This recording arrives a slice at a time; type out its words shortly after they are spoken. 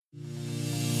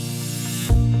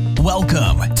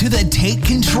Welcome to the Take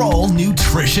Control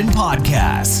Nutrition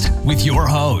Podcast with your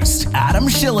host, Adam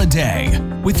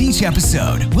Shilliday. With each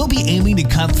episode, we'll be aiming to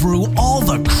cut through all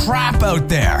the crap out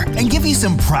there and give you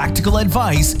some practical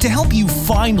advice to help you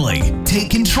finally take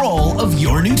control of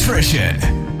your nutrition.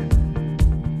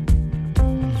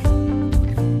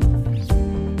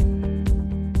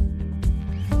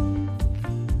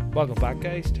 Welcome back,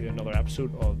 guys, to another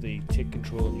episode of the Take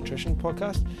Control Nutrition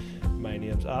Podcast. My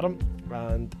name's Adam,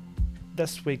 and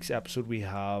this week's episode we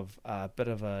have a bit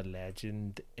of a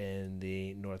legend in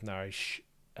the Northern Irish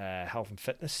health and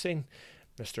fitness scene,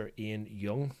 Mr. Ian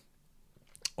Young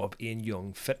of Ian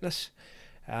Young Fitness.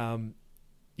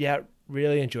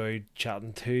 Really enjoyed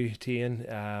chatting to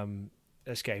Ian.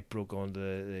 This guy broke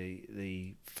onto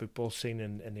the football scene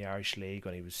in the Irish League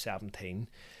when he was 17.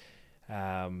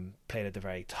 Played at the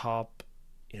very top,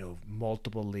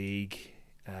 multiple league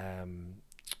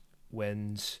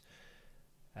wins,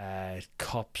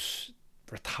 cups,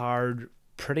 retired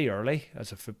pretty early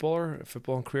as a footballer,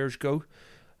 footballing careers go,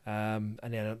 and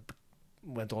then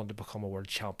went on to become a world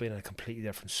champion in a completely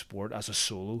different sport as a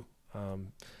solo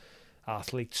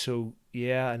athlete. So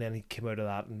yeah, and then he came out of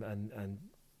that and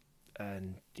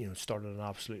started an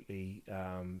absolutely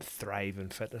thriving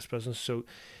fitness business. So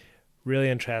really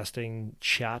interesting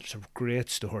chat, some great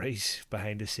stories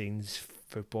behind the scenes,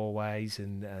 football wise,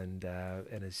 and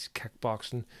in his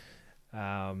kickboxing,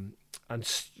 and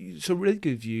so really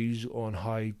good views on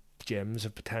how gyms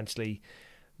have potentially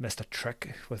missed a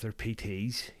trick with their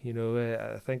PTs.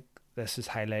 I think this has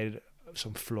highlighted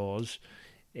some flaws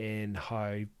in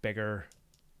how bigger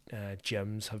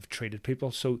gyms have treated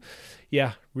people. So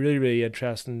yeah, really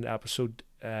interesting episode.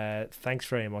 Thanks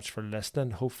very much for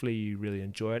listening. Hopefully you really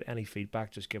enjoy it. Any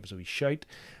feedback, just give us a wee shout.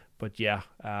 But yeah,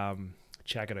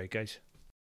 check it out, guys.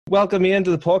 Welcome Ian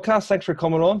to the podcast. Thanks for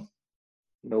coming on.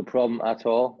 No problem at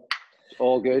all. It's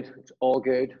all good. It's all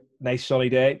good. Nice sunny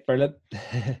day, Berlin.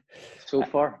 So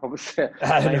far, I would say.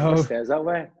 I know. It stays that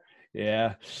way.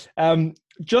 Yeah.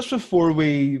 Just before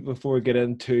we get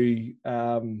into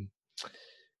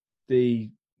the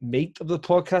meat of the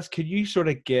podcast, could you sort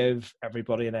of give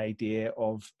everybody an idea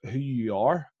of who you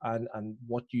are and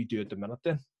what you do at the minute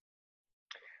then?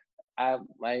 I'm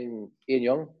Ian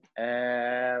Young.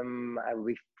 I'll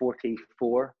be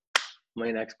 44 my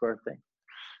next birthday.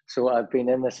 So I've been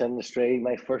in this industry.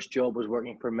 My first job was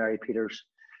working for Mary Peters.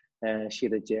 She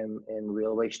had a gym in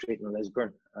Railway Street in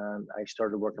Lisburn, and I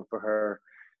started working for her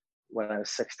when I was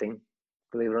 16,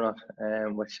 believe it or not,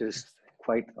 which is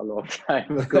quite a long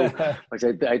time ago, which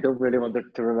I don't really want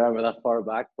to remember that far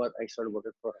back, but I started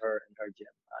working for her in her gym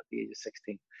at the age of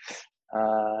 16.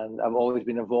 And I've always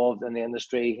been involved in the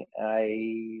industry.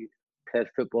 I played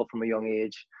football from a young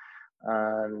age,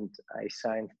 and I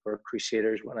signed for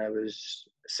Crusaders when I was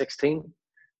 16,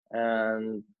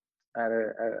 and I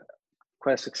had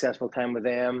quite a successful time with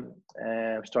them,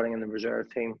 starting in the reserve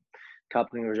team,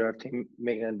 captaining the reserve team,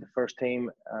 making it the first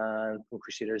team, and from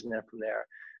Crusaders, and then from there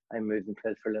I moved and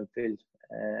played for Linfield.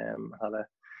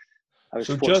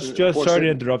 Just sorry to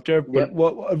interrupt you, but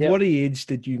yep. What age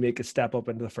did you make a step up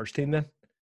into the first team then?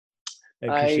 At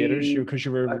Crusaders, because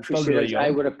you were still really young.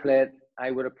 I would have played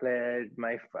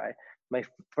my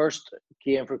first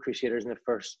game for Crusaders, and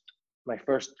my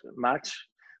first match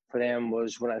for them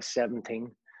was when I was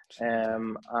 17,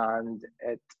 and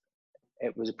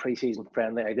it was a pre-season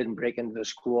friendly. I didn't break into the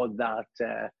squad that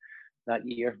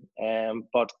year,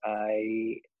 but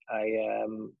I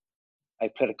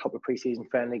played a couple of pre-season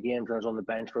friendly games, and I was on the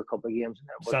bench for a couple of games.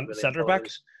 And really centre back?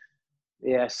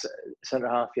 Yes, centre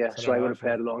half, yeah. So I would have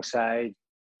played alongside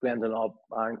Glendon Up,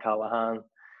 Aaron Callahan,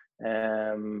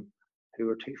 who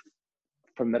were two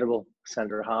formidable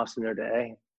centre halves in their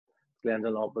day.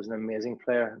 Glendon Up was an amazing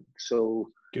player. So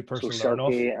good person so to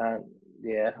learn Silky, and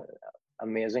yeah,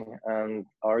 amazing, and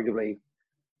arguably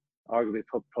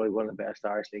probably one of the best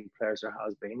Irish League players there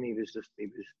has been. He was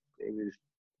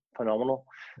phenomenal.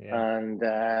 Yeah. And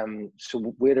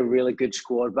so we had a really good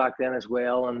squad back then as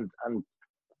well, and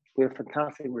we had a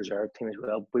fantastic reserve team as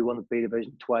well. We won the B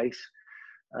Division twice,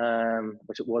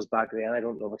 which it was back then. I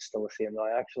don't know if it's still the same now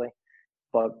actually,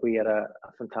 but we had a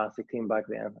fantastic team back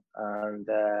then, and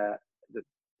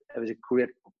it was a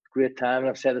great time. And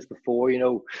I've said this before,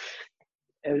 if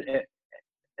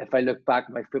I look back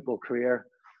at my football career,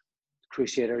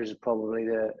 Crusaders is probably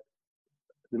the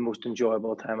most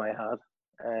enjoyable time I had,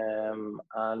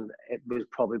 and it was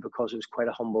probably because it was quite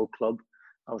a humble club.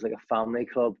 I was like a family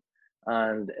club,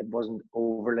 and it wasn't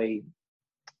overly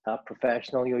that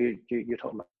professional. You're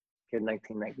talking about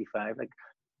 1995. Like,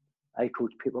 I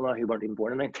coach people now who weren't even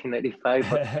born in 1995,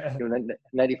 but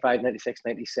 95, 96,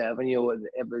 97. It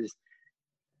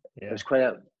It was quite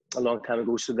a long time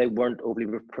ago, so they weren't overly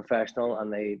professional,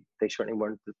 and they certainly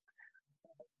weren't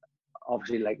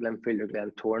obviously like Linfield or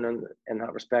Glentoran in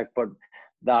that respect. But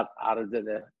that added to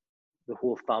the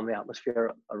whole family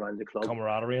atmosphere around the club,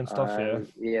 camaraderie and stuff.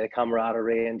 The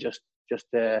camaraderie, and just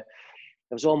it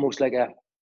was almost like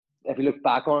if you look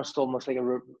back on it, it's almost like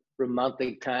a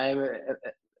romantic time,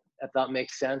 if that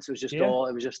makes sense. It was just it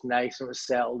was just nice, and it was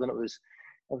settled, and it was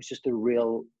just a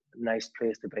real nice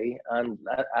place to be. And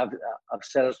I've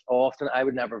said it often, I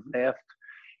would never have left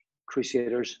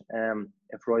Crusaders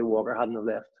if Roy Walker hadn't have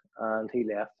left, and he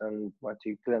left and went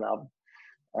to Glenavon,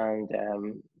 and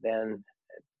then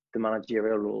the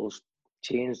managerial roles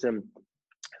changed. It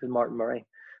was Martin Murray,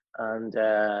 and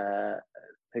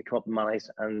they come up and managed,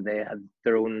 and they had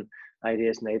their own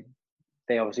ideas, and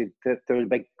they obviously there was a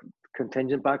big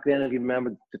contingent back then. If you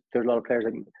remember, there's a lot of players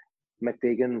like Mick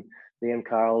Deegan, Liam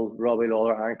Carroll, Robbie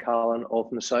Lawler, Aaron Callan, all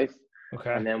from the south.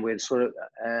 Okay. And then we had sort of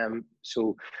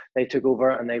so they took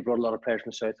over, and they brought a lot of players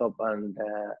from the south up, and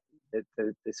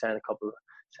they signed a couple of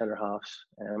centre halves.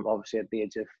 Obviously at the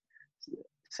age of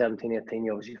 17, 18,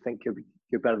 you obviously think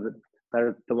you're better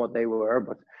than what they were,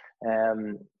 but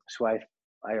so I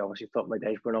obviously thought my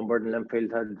days were numbered, and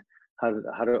Linfield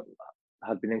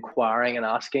had been inquiring and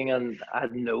asking, and I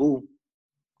had no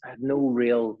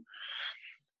real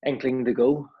inkling to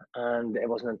go, and it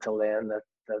wasn't until then that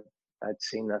I'd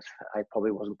seen that I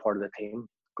probably wasn't part of the team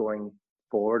going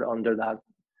forward under that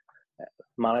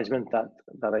management that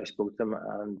I spoke to them,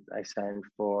 and I signed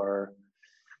for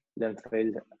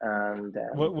Linfield. And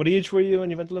what age were you when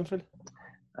you went to Linfield?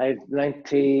 I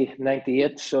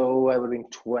 98, so I would have been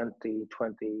 22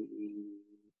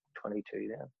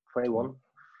 then. 21.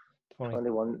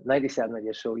 97, I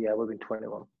guess. So yeah, I would have been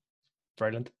 21.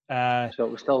 Brilliant. So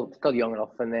it was still young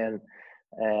enough, and then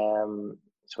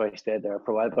so I stayed there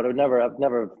for a while. But I've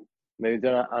never moved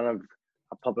on, and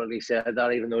I've publicly said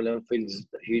that, even though Linfield's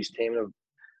a huge team, and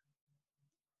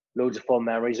loads of fond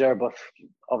memories there. But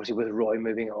obviously with Roy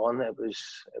moving on, it was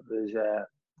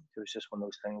just one of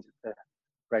those things that the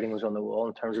writing was on the wall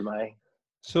in terms of my.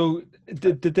 So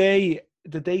did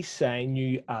they sign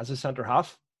you as a centre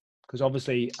half? Because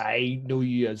obviously I know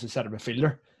you as a centre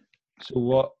midfielder. So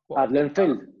what at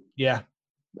Linfield? Yeah.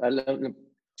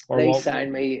 They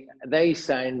signed me.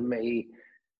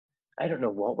 I don't know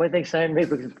what way they signed me,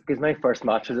 because my first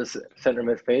match was a centre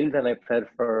midfield, and I played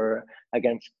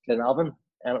against Glenavon,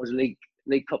 and it was a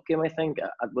League Cup game, I think,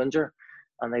 at Windsor,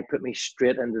 and they put me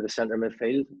straight into the centre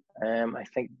midfield. I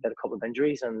think they had a couple of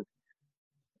injuries, and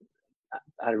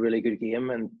I had a really good game,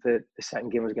 and the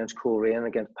second game was against Coleraine,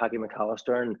 against Paddy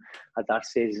McAllister, and at that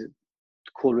stage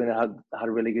Coleraine had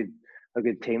a really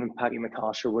good team, and Paddy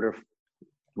McAllister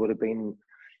would have been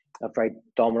a very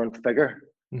dominant figure.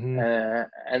 Mm-hmm.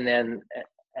 And then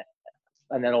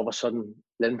all of a sudden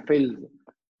Linfield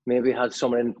maybe had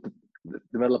someone in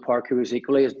the middle of the park who was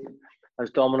equally as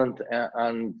dominant,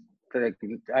 and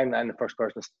I'm the first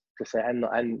person to say I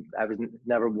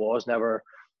never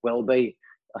will be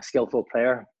a skillful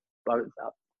player, but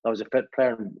I was a fit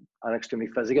player and extremely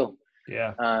physical.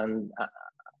 Yeah. And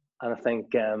I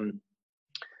think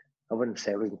I wouldn't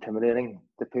say it was intimidating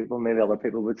to people. Maybe other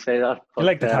people would say that. But, you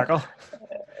like to tackle.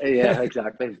 Yeah,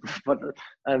 exactly.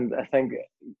 And I think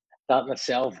that in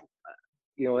itself,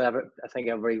 I think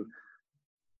every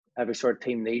sort of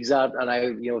team needs that. And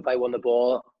if I won the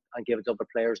ball and gave it to other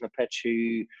players on the pitch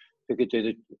who could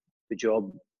do the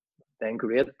job, then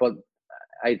great. But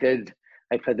I played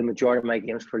the majority of my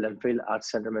games for Linfield at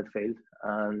centre midfield,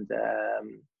 and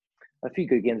a few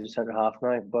good games at centre half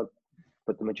now, but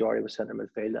the majority was centre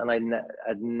midfield. And I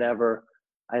had never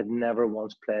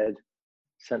once played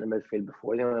centre midfield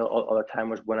before. The only other time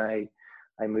was when I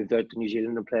moved out to New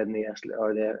Zealand and played in the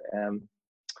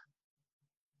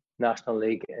National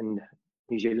League in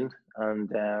New Zealand, and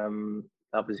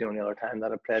that was the only other time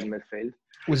that I played in midfield.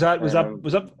 Was that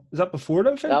before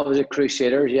Linfield? That was at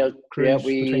Crusaders. Yeah,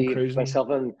 Cruise myself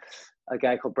and a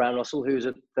guy called Brian Russell, who was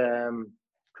at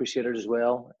Crusaders as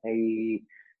well.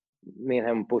 Me and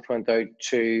him both went out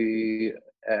to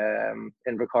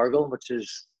Invercargill, which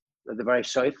is at the very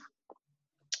south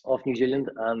of New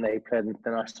Zealand, and they played in the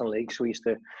National League. So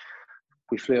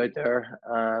we flew out there,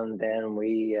 and then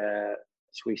we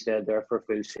stayed there for a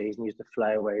full season. We used to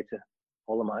fly away to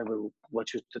Hullamaga,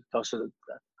 which was to us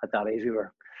at that age. We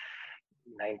were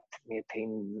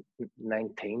 18,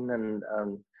 19, and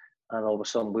all of a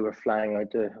sudden we were flying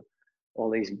out to all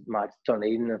these matches,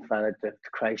 Dunedin, and flying out to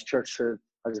Christchurch. So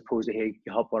as opposed to you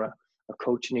hop on a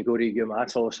coach and you go to your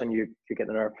match, all of a sudden you get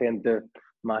an airplane to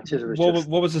matches.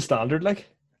 What was the standard like?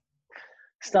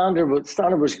 Standard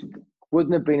was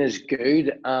wouldn't have been as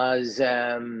good as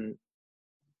the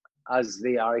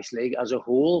Irish League as a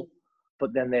whole.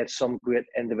 But then they had some great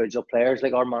individual players.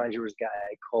 Like our manager was a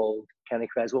guy called Kenny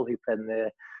Creswell, who played in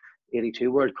the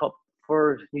 '82 World Cup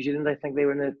for New Zealand. I think they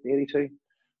were in the '82,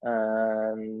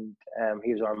 and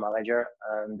he was our manager.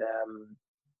 And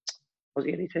was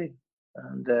it '82?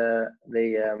 And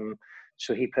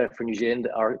so he played for New Zealand.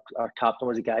 Our captain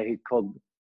was a guy who called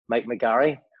Mike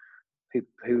McGarry,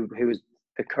 who was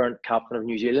the current captain of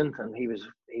New Zealand, and he was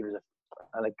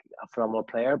a phenomenal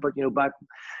player. But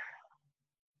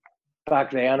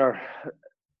back then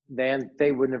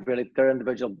they wouldn't have really, their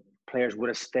individual players would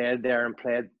have stayed there and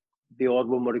played. The odd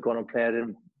one would have gone and played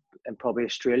in probably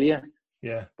Australia.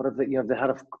 Yeah. But if they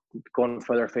had gone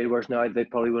further afield, whereas now they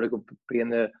probably would have be in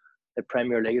the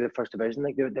Premier League, the First Division.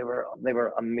 Like they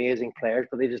were amazing players,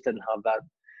 but they just didn't have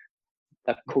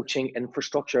that coaching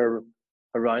infrastructure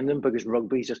around them, because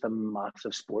rugby is just a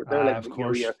massive sport there. Of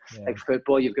course. Like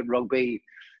football, you've got rugby,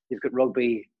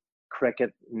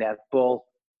 cricket, netball,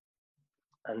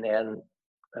 and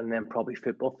then probably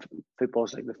football.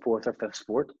 Football's like the fourth or fifth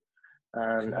sport,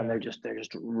 and they're just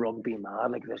rugby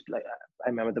mad. Like this, like I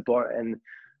remember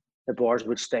the bars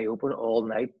would stay open all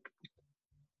night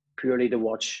purely to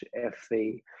watch if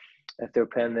they're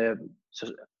playing the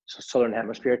Southern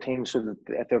Hemisphere team. So that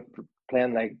if they're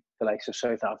playing like the likes of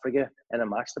South Africa in a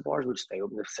match, the bars would stay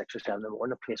open to 6 or 7 in the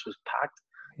morning. The place was packed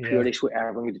purely so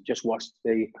everyone could just watch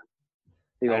the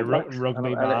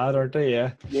rugby mad, aren't they?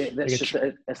 Yeah. Yeah,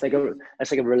 it's like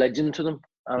a religion to them,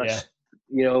 and it's,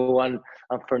 and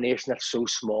for a nation that's so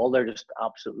small, they're just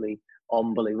absolutely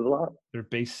unbelievable at it. They're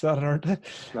beasts at it, aren't they?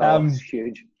 It's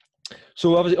huge.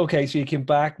 So obviously, okay, so you came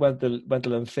back, went to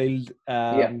Linfield.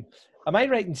 Am I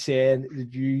right in saying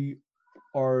that you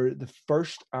are the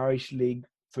first Irish League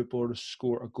footballer to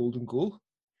score a golden goal?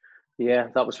 Yeah,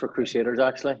 that was for Crusaders,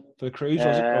 actually. For the Cruise,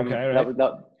 was it? Okay, right.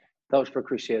 That was for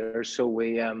Crusaders. So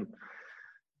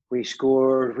we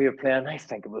scored. We were playing. I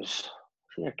think it was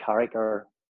either Carrick or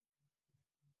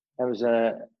it was in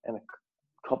a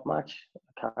cup match.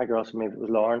 Carrick, or also maybe it was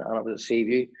Lauren, and it was at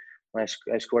Seaview. When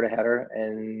I scored a header,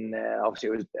 and obviously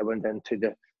it went into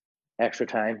the extra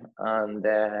time, and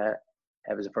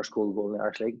it was the first goal in the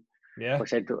Irish League. Yeah.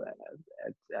 Which I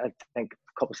think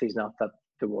a couple of seasons after that,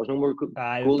 there was no more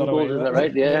golden goals, isn't that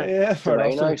right? Yeah, fair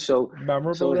enough. Now, so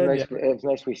memorable. So it was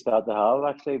nice we started to have,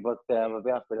 actually, but I've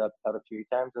been asked for that a few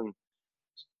times, and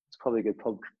it's probably a good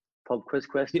pub quiz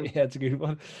question. Yeah, it's a good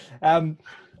one.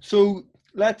 So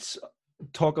let's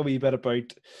talk a wee bit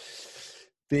about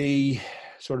the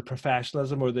sort of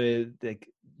professionalism, or the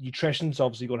nutrition's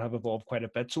obviously going to have evolved quite a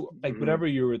bit. So like whenever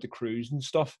you were at the Cruise and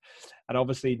stuff, and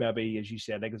obviously maybe, as you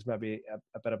said, like it's maybe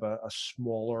a bit of a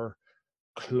smaller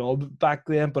club back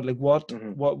then, but like what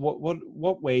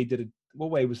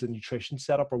way was the nutrition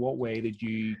set up, or what way did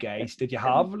you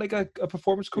have like a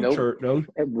performance coach? No, or no?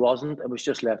 It wasn't. It was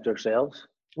just left to ourselves.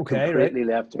 Okay, completely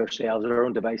left to ourselves, our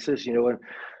own devices, and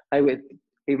I would,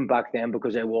 even back then,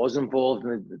 because I was involved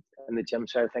in the gym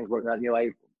side of things, working out,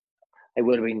 I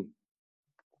would have been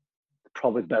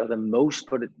probably better than most,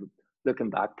 but looking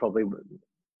back, probably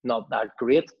not that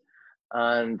great.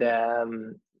 And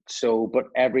but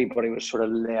everybody was sort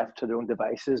of left to their own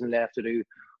devices and left to do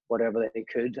whatever they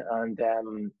could. And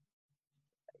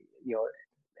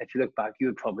if you look back, you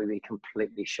would probably be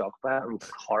completely shocked by it and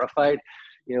horrified.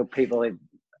 People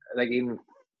like even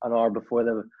an hour before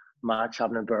the match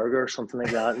having a burger or something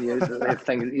like that.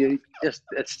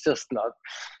 It's just not,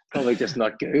 probably just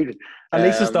not good. At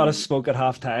least it's not a smoke at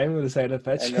half time with the side of the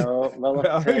pitch. I know.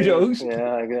 Well, who knows?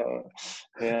 Yeah, I know.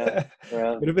 Yeah.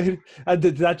 And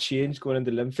did that change going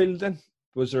into Linfield then?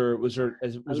 Was there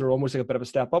almost like a bit of a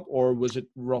step up, or was it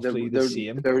roughly the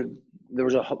same? There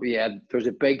was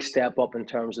a big step up in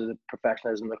terms of the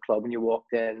professionalism of the club when you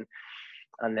walked in,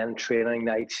 and then training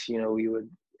nights.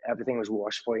 Everything was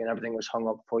washed for you and everything was hung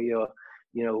up for you.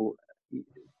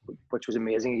 Which was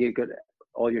amazing. You got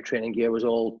all your training gear was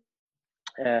all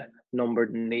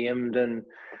numbered and named, and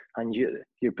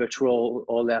your boots were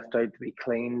all left out to be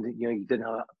cleaned. You didn't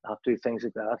have to do things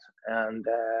like that, and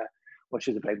which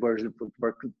is a big word.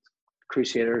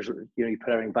 Crusaders, you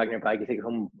put everything back in your bag, you take it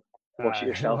home, wash it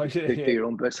yourself, do your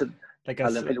own boots. Like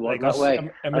that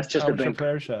way. That's just a big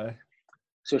player, so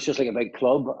it's just like a big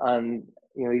club, and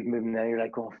even moving there, you're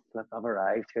like, oh, look, I've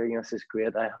arrived here. This is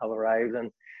great. I have arrived,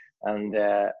 and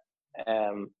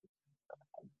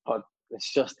but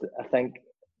it's just, I think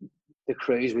the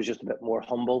Cruise was just a bit more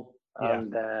humble,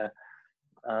 and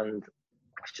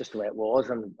it's just the way it was,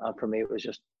 and for me, it was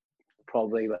just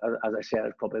probably, as I said,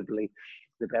 it's probably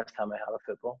the best time I had of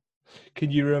football. Can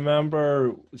you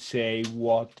remember, say,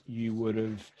 what you would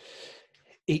have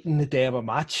eating the day of a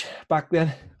match back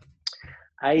then?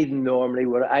 I normally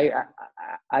would.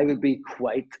 I would be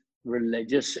quite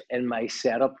religious in my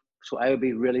setup. So I would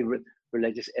be really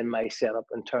religious in my setup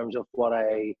in terms of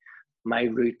my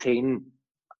routine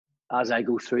as I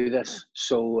go through this.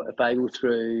 So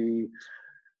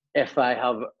if I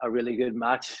have a really good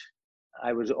match,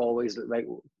 I was always like,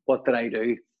 what did I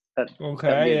do that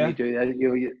made me do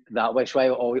that? That way. So I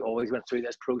always went through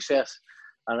this process,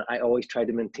 and I always tried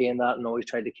to maintain that and always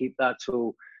tried to keep that.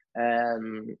 So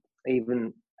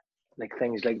even like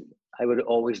things like I would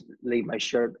always leave my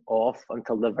shirt off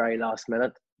until the very last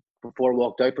minute before I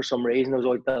walked out. For some reason, I was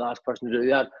always the last person to do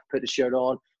that. Put the shirt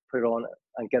on, put it on,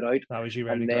 and get out. That was you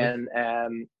ready and to then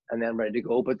go. And then ready to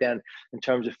go. But then in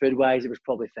terms of food wise, it was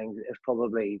probably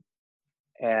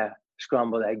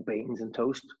scrambled egg, beans, and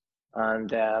toast, and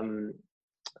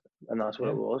that's what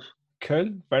it was.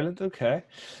 Cool, brilliant, okay.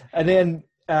 And then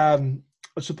I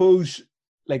suppose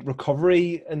like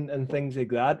recovery and things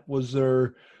like that. Was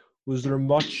there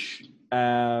much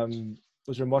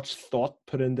thought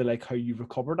put into like how you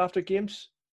recovered after games?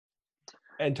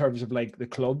 In terms of like the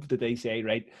club, did they say,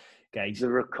 right, guys, the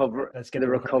recovery after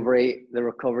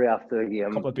the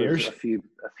game? Couple of beers, a few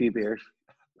beers.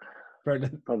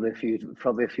 Brilliant. Probably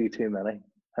a few too many.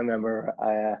 I remember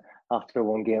after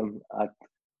one game at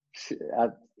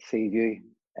Seaview,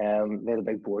 they had a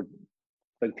big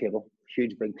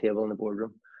huge big table in the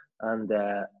boardroom, and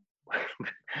I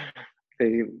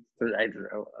don't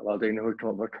know. Well, do you know who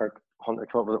Kirk Hunter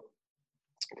to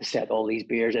set all these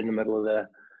beers in the middle of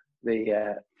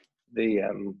the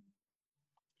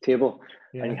table,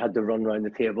 and you had to run around the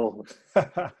table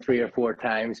 3 or 4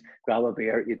 times, grab a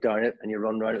beer, you down it, and you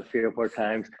run around it 3 or 4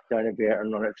 times, down a beer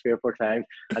and run it 3 or 4 times.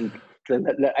 And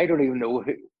I don't even know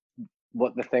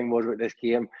what the thing was with this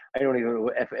game. I don't even know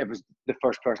if it was the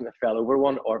first person that fell over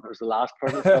one or if it was the last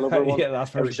person that fell over one. It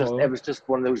was just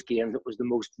one of those games that was the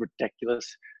most ridiculous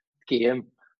game,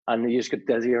 and you just get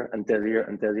dizzier and dizzier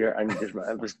and dizzier, and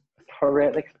it was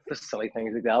horrific, just silly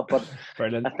things like that. But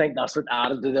brilliant. I think that's what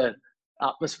added to the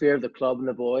atmosphere of the club and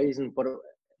the boys. But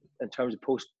in terms of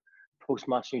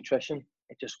post-match nutrition,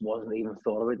 it just wasn't even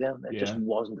thought about then. It just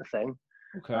wasn't a thing.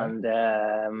 Okay. And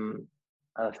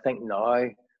I think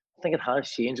it has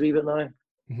changed a wee bit now.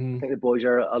 Mm-hmm. I think the boys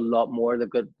are a lot more. They've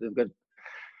got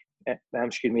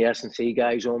S&C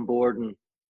guys on board, and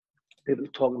people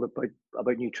talking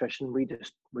about nutrition. We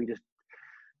didn't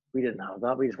have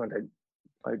that. We just went out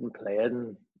and played,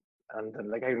 and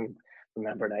like I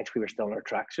remember nights we were still in our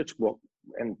tracksuits,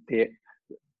 in the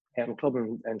M Club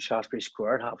in Shaftesbury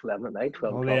Square at 11:30 at night,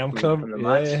 12 o'clock from the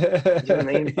match. Do you know what I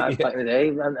mean? Back in the day,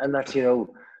 and that's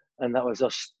and that was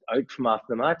us out from after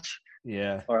the match.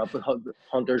 Yeah. Or up at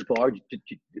Hunter's Bar,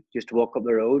 just to walk up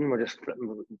the road, and we're just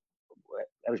flipping.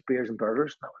 It was beers and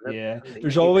burgers. That was it. Yeah.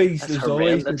 There's always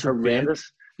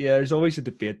horrendous. Yeah, there's always a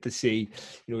debate to see,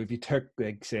 if you took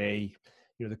like say,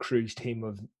 the Cruise team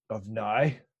of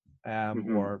now,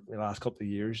 or the last couple of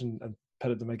years, and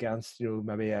pitted them against,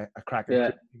 maybe a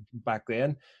cracker back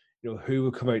then, who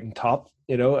would come out on top,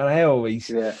 and I'm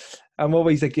always like,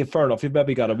 fair enough, you've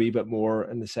maybe got a wee bit more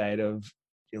on the side of,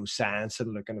 science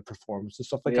and looking at performance and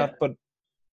stuff like that. But,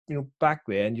 back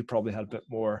then you probably had a bit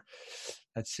more,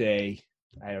 let's say,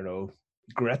 I don't know,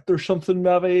 grit or something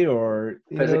maybe, or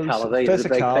physicality.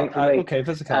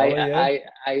 Physicality.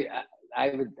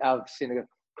 I've seen a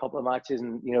couple of matches,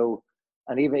 and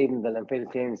and even the Olympic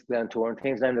teams, Glentoran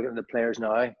teams. I'm looking at the players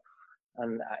now,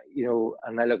 and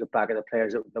and I look back at the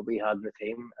players that we had in the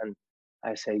team, and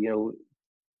I say,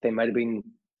 they might have been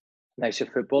nicer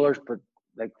footballers, but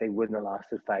like they wouldn't have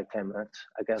lasted 5-10 minutes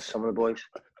against some of the boys.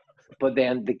 But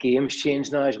then the game's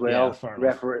changed now as well.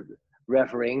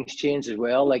 Refereeing's changed as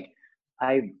well. Like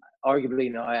I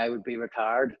arguably now I would be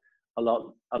retired a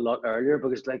lot earlier,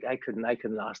 because like I couldn't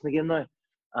last in the game now.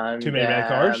 And too many red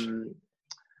cards.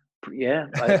 Yeah,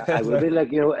 I would be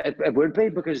like, it would be,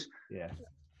 because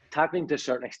tackling to a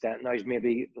certain extent now has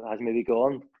maybe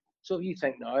gone. So if you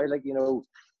think now, like, and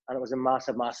it was a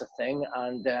massive thing,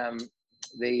 and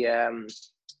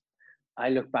I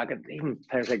look back at even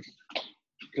players like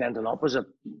Glendon Up was an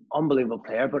unbelievable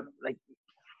player, but like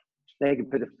they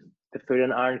could put the foot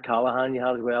in. Aaron Callahan you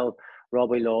had as well,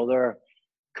 Robbie Lawler,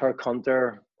 Kirk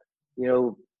Hunter,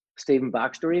 Stephen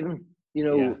Baxter even. He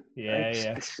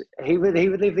would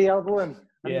leave the elbow in,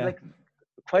 and like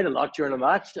quite a lot during the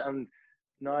match. And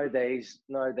nowadays,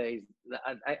 I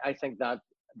think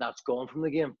that's gone from the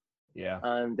game. Yeah.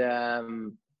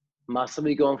 And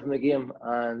massively gone from the game.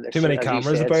 And too many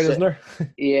cameras about, isn't there?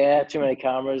 Yeah, too many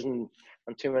cameras and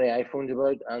too many iPhones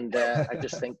about. And I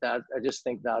just think that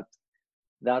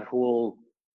whole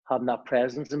having that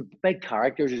presence, and big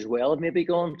characters as well have maybe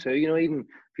gone too. You know, even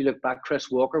if you look back,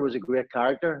 Chris Walker was a great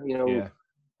character. You know,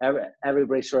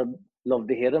 everybody sort of loved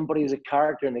to hate him, but he was a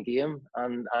character in the game,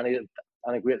 and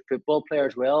a great football player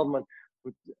as well. When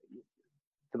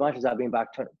the matches I've been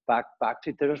back to,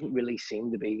 there doesn't really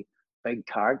seem to be big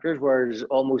characters. Whereas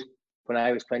almost when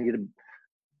I was playing, you had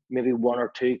maybe one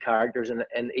or two characters in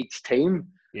each team.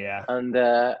 Yeah. And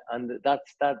that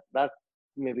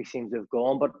maybe seems to have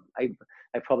gone. But I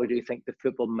probably do think the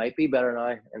football might be better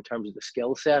now in terms of the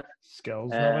skill set. Maybe,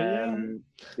 yeah.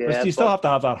 Yeah, but you still have to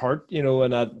have that heart, you know,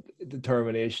 and that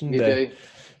determination. You do.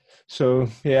 So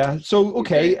yeah. So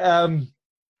okay.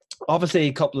 Obviously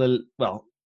a couple of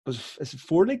is it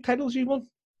 4 league titles you won?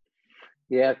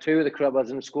 Yeah, 2 of the club. I was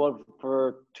in the squad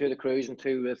for 2 of the Crews and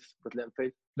 2 with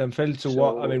Linfield. Linfield. So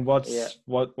what? I mean, what's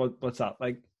that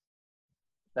like?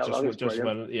 That was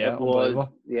brilliant. Yeah,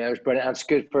 unbelievable. Yeah, it was brilliant. And it's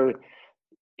good for,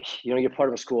 you know, you're part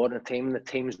of a squad and a team. The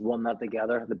team's won that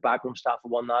together. The backroom staff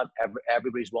have won that.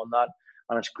 Everybody's won that,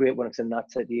 and it's great when it's in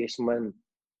that situation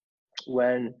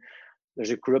when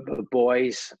there's a group of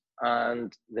boys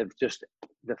and they've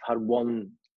had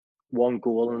one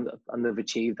goal and they've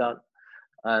achieved that,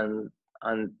 and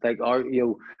like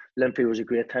Linfield was a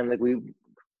great time. Like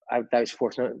I was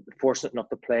fortunate enough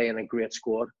to play in a great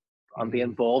squad and be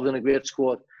involved in a great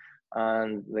squad,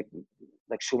 and like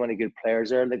so many good players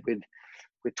there. Like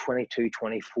with 22,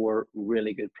 24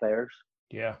 really good players.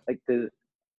 Yeah. Like the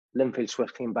Linfield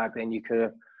Swift team back then, you could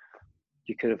have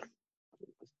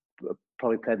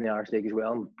probably played in the Irish League as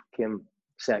well and came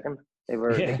second. They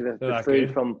were the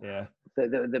food from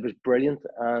that was brilliant,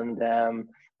 and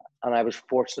I was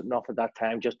fortunate enough at that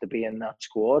time just to be in that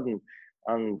squad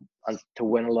and to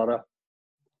win a lot of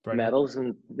medals,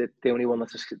 and the only one that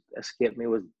escaped me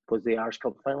was the Irish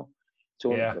Cup final. So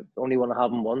the only one I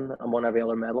haven't won. I won every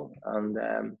other medal, and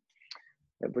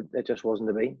it just wasn't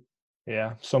to be.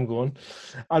 Yeah, some going.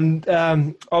 And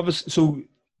obviously, so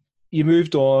you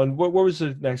moved on. Where was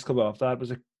the next club after that?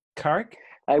 Was it Carrick?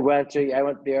 I went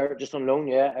there just on loan.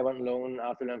 Yeah, I went on loan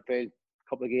after Linfield, a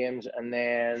couple of games, and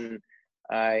then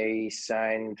I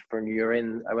signed for Newry.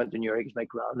 I went to Newry because my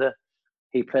granda,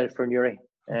 he played for Newry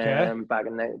back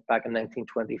in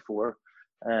 1924.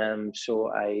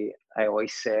 So I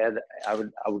always said I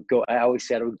would go. I always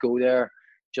said I would go there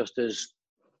just to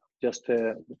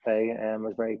play. I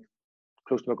was very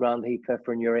close to my granda. He played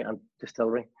for Newry and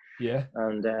Distillery. Yeah.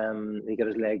 And he got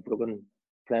his leg broken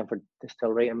playing for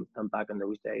Distillery, and back in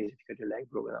those days, if you got your leg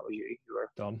broken, that was you. You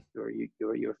were done.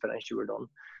 You were finished. You were done.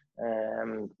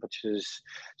 Which is,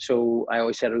 so I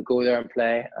always said I would go there and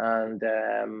play, and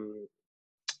it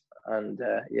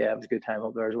was a good time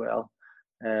up there as well.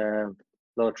 A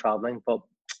lot of travelling, but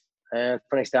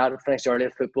finished early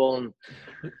at football, and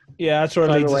that sort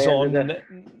of leads us on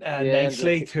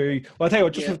nicely to. Well, I'll tell you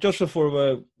what, just before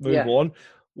we move on,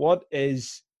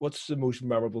 what's the most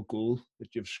memorable goal that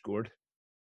you've scored?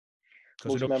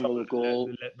 Most memorable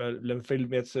goal. Linfield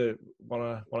mates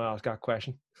want to ask that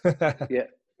question. Yeah,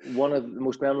 one of the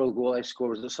most memorable goal I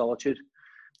scored was at Solitude.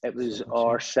 It was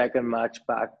our second match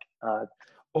back at.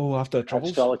 After the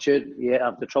Troubles? Solitude,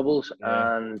 after the Troubles,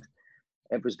 and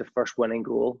it was the first winning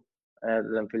goal that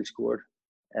Linfield scored.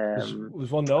 It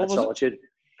was 1-0, was Solitude.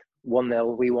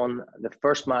 1-0, we won. The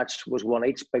first match was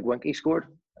 1-each. Big Winky scored.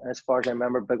 As far as I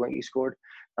remember, Big Winky scored,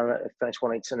 and it finished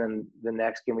 1-each. And then the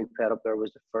next game we played up there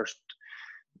was the first.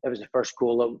 It was the first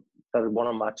goal that had won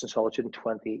a match in Solitude in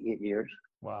 28 years.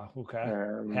 Wow. Okay.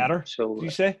 Header. So did you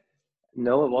say?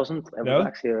 No, it wasn't. It was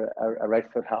actually a right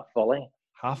foot half volley.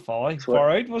 Half volley. So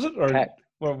far out, was it? Or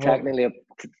technically,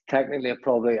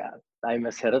 probably I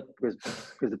mishit it because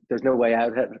there's no way I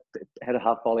would hit a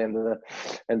half volley into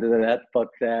the net. But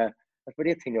it's about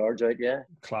 18 yards out. Yeah.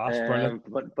 Class, brilliant.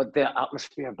 But the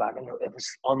atmosphere back in it was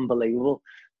unbelievable,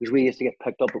 because we used to get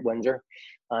picked up at Windsor,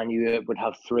 and you would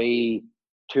have 2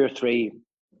 or 3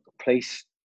 police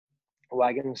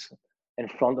wagons in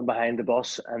front and behind the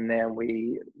bus, and then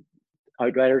we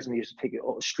Outriders, and they used to take it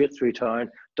straight through town,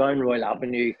 down Royal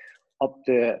Avenue, up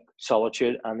to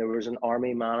Solitude, and there was an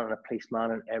army man and a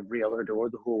policeman in every other door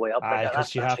the whole way up.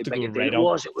 Because you have to go right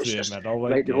up. It was just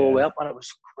right the whole way up, and it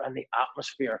was, and the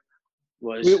atmosphere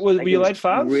was. Were you allowed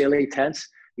fans? Really tense.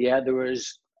 Yeah, there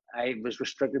was. I was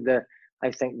restricted to.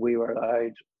 I think we were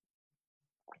allowed.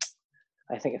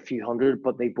 I think a few hundred,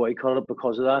 but they boycotted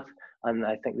because of that. And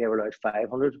I think they were allowed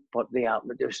 500, but there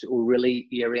was a really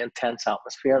eerie, intense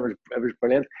atmosphere. It was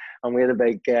brilliant, and we had a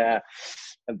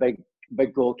big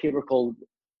goalkeeper called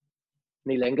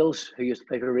Neil Ingalls, who used to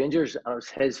play for Rangers, and it was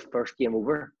his first game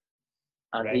over.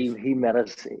 And he met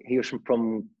us. He was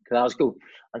from Glasgow,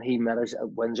 and he met us at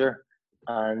Windsor,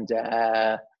 and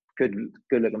good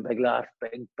looking, big lad,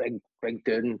 big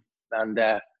dude,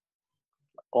 and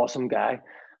awesome guy.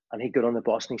 And he got on the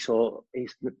bus and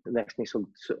he's the next thing he saw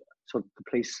the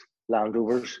police Land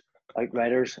Rovers,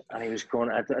 Outriders, and he was going.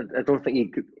 I don't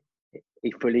think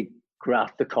he fully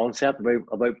grasped the concept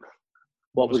about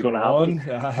what was going to happen.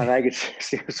 And I could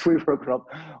see as we were going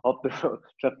up the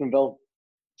Cliftonville,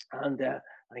 and I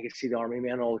could see the army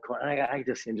men all the corner. And I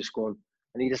just see him just going,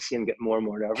 and you just see him get more and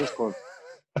more nervous, going,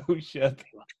 "Oh shit,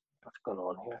 what's going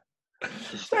on here?"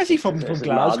 Especially from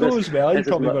Glasgow as well. You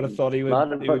probably would have thought he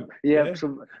would. Yeah.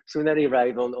 So then he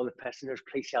arrived on the piston. There's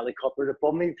police helicopter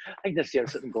above me. I just see him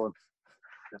sitting going,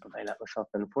 "What have I let myself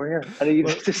in for here?" And he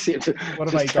just see him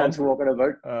just walking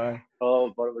about. But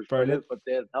it was brilliant. But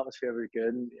that atmosphere was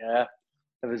good. And yeah,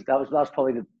 that was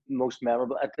probably the most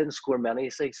memorable. I didn't score many,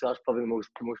 you see, so that's probably the most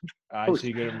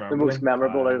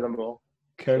memorable out of them all.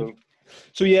 Cool.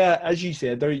 So yeah, as you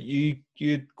said there, you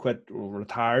quit or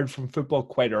retired from football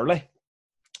quite early.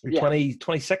 You're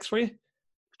 26, were you?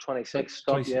 26,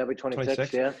 stop, yeah, about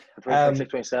 26, yeah.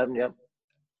 26, 27, yeah.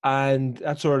 And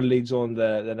that sort of leads on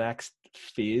the next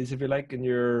phase, if you like, in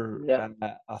your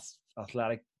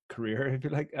athletic career, if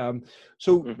you like.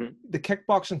 So the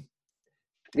kickboxing,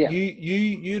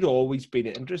 you'd always been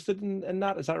interested in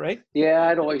that, is that right? Yeah,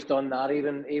 I'd always done that,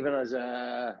 even as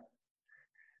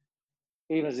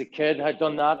a kid, I'd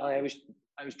done that. I was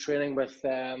training with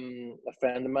a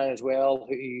friend of mine as well,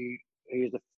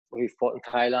 who fought in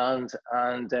Thailand,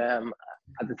 and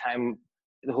at the time,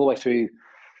 the whole way through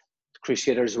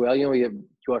Crusaders as well. You know, you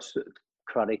watch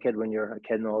Karate Kid when you're a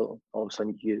kid, and all of a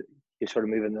sudden you sort of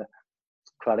move in the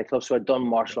karate club. So I'd done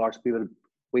martial arts,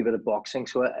 wee bit of boxing.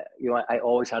 So I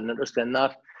always had an interest in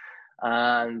that,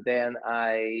 and then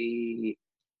I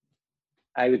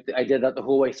did that the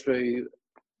whole way through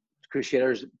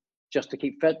Crusaders just to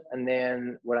keep fit. And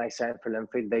then when I signed for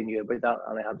Linfield, they knew about that,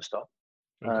 and I had to stop.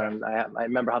 Okay. And I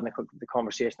remember having the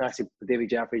conversation actually with David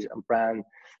Jeffries and Brian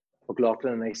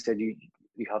McLaughlin, and they said you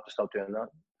have to stop doing that.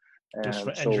 Just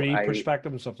for injury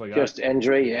perspective and stuff like that. Just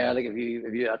injury, yeah. Like if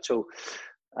you had, so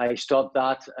I stopped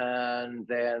that, and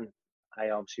then I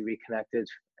obviously reconnected.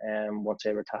 Once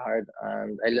I retired,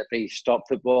 and I literally stopped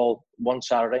football one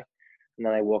Saturday, and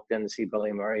then I walked in to see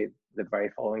Billy Murray the very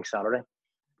following Saturday,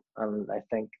 and I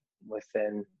think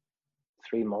within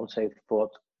 3 months I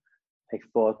fought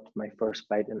my first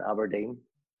fight in Aberdeen,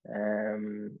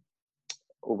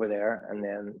 over there, and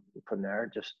then from there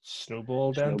just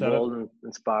snowballed and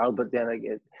spiraled. But then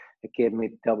it gave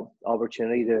me the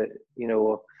opportunity to,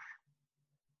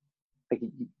 like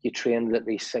you train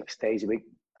literally 6 days a week,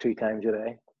 2 times a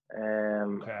day,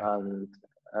 and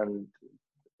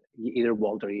you either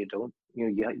want or you don't.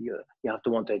 You have to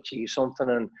want to achieve something,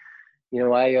 and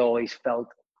I always felt,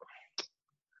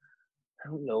 I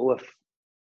don't know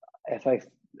if I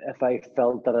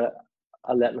felt that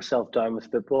I let myself down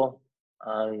with football,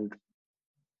 and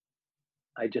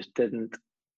I just didn't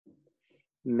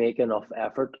make enough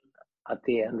effort at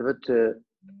the end of it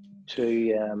to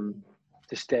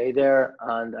stay there.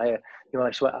 And I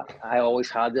always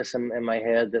had this in my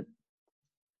head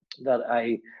that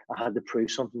I had to prove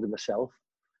something to myself,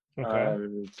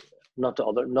 and not to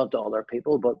other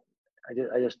people, but I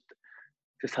just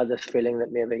had this feeling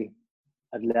that maybe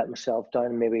I'd let myself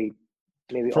down, maybe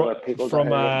other people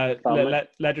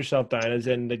let yourself down, as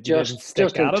in that you didn't stick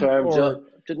just in at terms it, of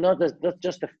not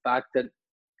just the fact that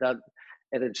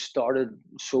it had started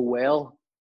so well,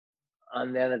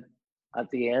 and then at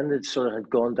the end it sort of had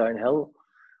gone downhill.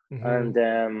 And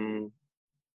I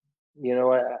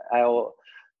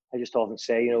just often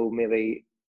say, maybe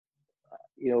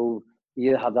you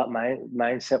have that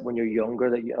mindset when you're younger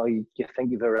that you think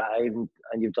you've arrived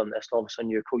and you've done this, and all of a sudden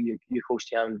you're coach,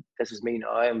 this is me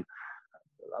now,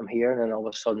 I'm here, and then all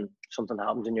of a sudden something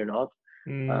happens and you're not.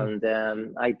 And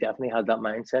I definitely had that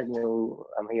mindset.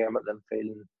 I'm here, I'm at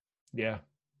Linfield. Yeah.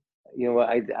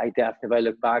 I definitely, if I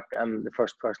look back, I'm the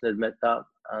first person to admit that,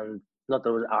 and not that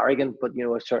I was arrogant, but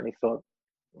I certainly thought,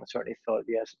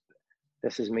 yes,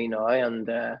 this is me now. And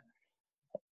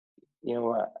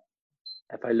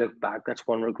if I look back, that's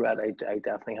one regret I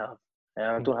definitely have.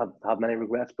 I don't have many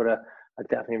regrets, but I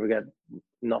definitely regret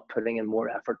not putting in more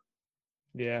effort.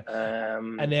 Yeah.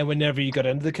 And then whenever you got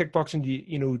into the kickboxing,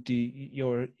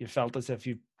 you felt as if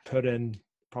you put in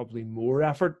probably more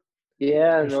effort.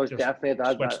 Yeah, no, it's definitely at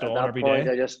that point.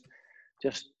 Day. I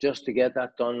just to get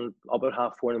that done about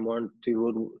 4:30 in the morning,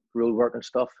 do road work and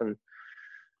stuff, and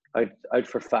out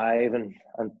for 5 and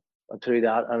through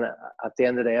that. And at the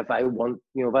end of the day, if I want,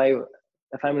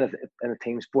 if I'm in a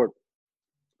team sport,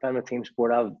 I've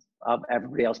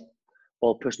everybody else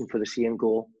all pushing for the same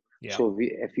goal. Yeah. So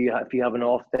if you have an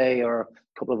off day or a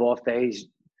couple of off days,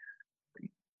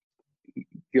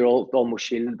 you're almost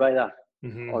shielded by that,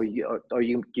 or you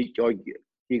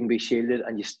can be shielded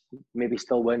and you maybe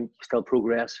still win, still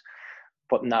progress.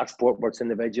 But in that sport where it's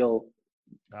individual,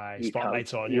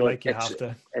 spotlight's on you, like you have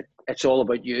to. It's all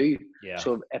about you. Yeah.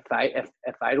 So if I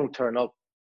don't turn up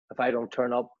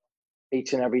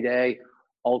each and every day,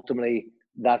 ultimately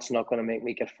that's not going to make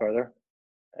me get further,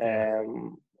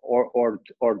 or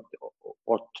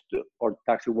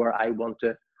actually where I want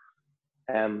to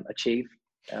achieve.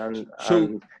 And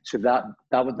so that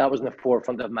was in the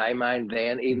forefront of my mind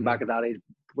then, even back at that age,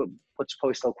 what's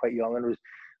probably still quite young,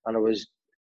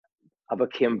 I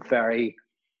became very,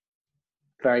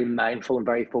 very mindful and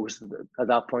very focused at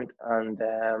that point. And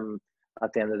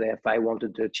at the end of the day, if I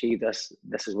wanted to achieve this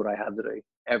is what I had to do.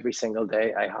 Every single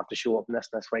day, I have to show up in this.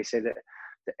 And that's why I say that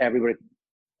to everybody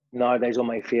nowadays on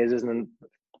my phases and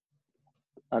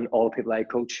all the people I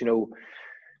coach,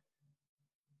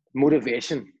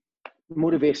 motivation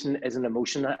is an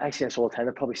emotion. I say this all the time.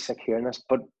 I'm probably sick hearing this,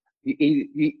 but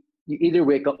you either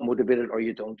wake up motivated or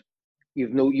you don't.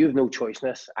 You've no choice in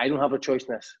this. I don't have a choice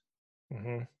in this.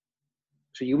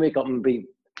 So you wake up and be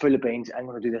full of beans. I'm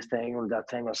going to do this thing, I'm going to do that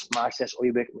thing, I'm going to smash this. Or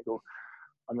you wake up and go,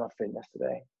 I'm not feeling this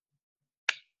today.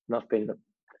 I'm not feeling it.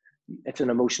 It's an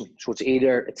emotion. So it's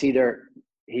either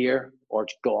here or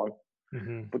it's gone.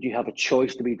 But you have a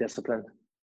choice to be disciplined.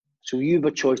 So you have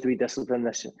a choice to be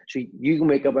disciplined. So you can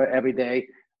wake up every day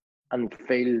and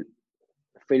feel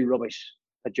rubbish,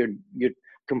 that you're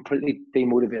completely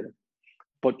demotivated.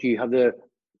 But you have and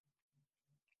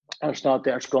it's not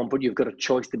there, it's gone, but you've got a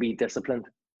choice to be disciplined.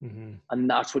 And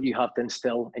that's what you have to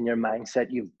instill in your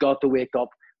mindset. You've got to wake up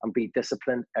and be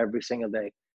disciplined every single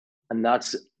day. And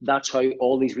that's how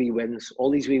all these wee wins,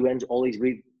 all these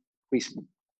wee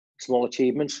small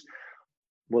achievements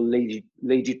will lead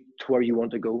you to where you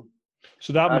want to go.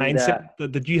 So that mindset,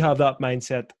 did you have that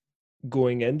mindset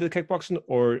going into kickboxing,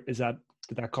 or did that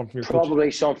come from your coach? Probably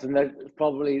something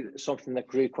that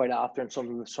grew quite after,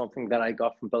 and something that I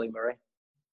got from Billy Murray.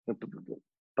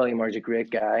 Billy Murray's a great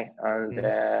guy and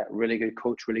really good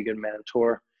coach, really good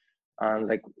mentor, and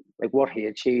like what he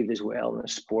achieved as well in the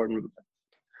sport, and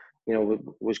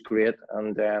was great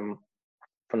and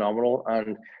phenomenal.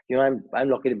 And I'm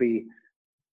lucky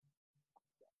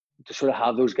to sort of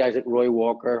have those guys like Roy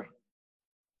Walker,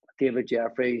 David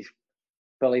Jeffries,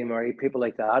 Billy Murray, people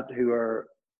like that who are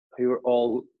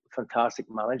all fantastic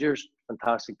managers,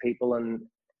 fantastic people, and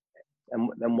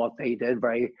what they did,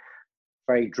 very,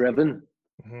 very driven,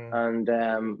 and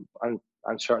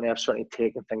certainly I've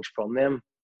taken things from them,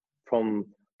 from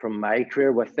my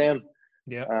career with them,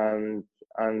 and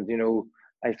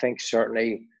I think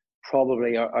certainly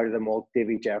probably out of them all,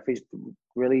 David Jeffries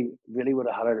really would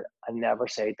have had a never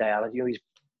say die attitude. His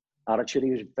attitude,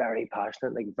 he was very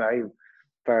passionate, like very,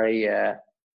 very. Ed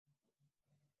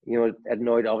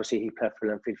Noyd, obviously he played for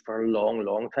Linfield for a long,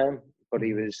 long time, but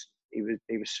he was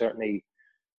certainly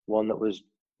one that was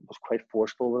quite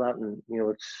forceful with that, and he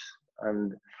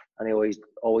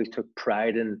always took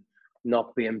pride in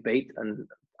not being beat, and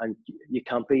you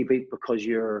can't be beat because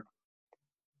you're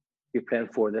playing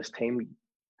for this team.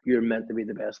 You're meant to be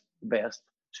the best,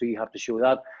 so you have to show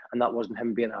that. And that wasn't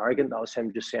him being arrogant. That was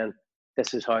him just saying,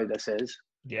 "This is how this is.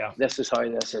 Yeah, this is how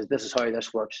this is. This is how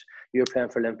this works. You're playing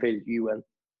for Linfield, you win."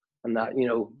 And that,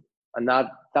 and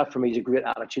that for me is a great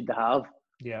attitude to have.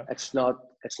 Yeah, it's not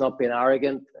being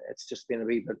arrogant. It's just being a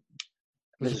wee bit.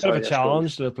 It's a bit of a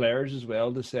challenge to the players as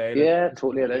well to say. Yeah,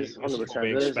 totally it is. 100%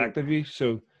 we expect of you.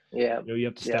 So yeah, you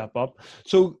have to step up.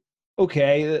 So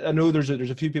okay, I know there's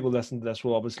a few people listening to this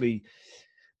will obviously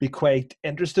be quite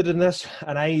interested in this,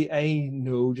 and I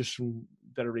know just from a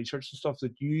bit of research and stuff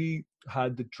that you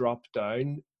had to drop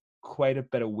down quite a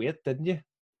bit of weight, didn't you?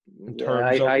 In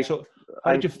terms of, so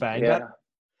how did you find that?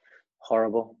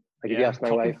 Horrible. Like if you ask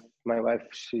my wife,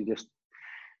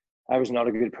 I was not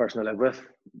a good person to live with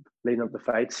leading up to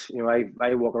fights.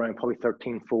 I walk around probably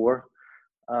 13'4",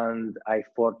 and I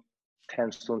fought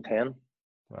 10 stone 10.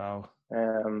 Wow.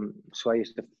 So I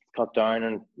used to cut down,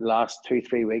 and last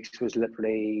 2-3 weeks was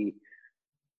literally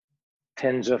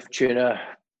tins of tuna,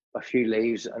 a few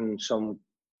leaves, and some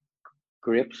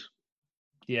grapes.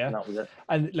 Yeah, and that was it.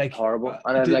 And like horrible.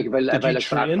 And did, like if I look back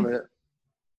from it,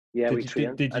 we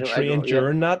trained. Did you train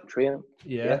during that? Train.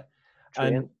 Yeah.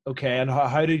 And okay, and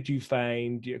how did you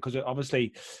find? Because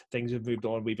obviously things have moved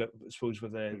on a wee bit, I suppose,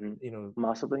 with the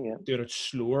massively, doing it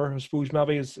slower, I suppose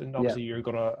maybe and obviously you're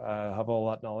gonna have all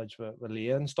that knowledge with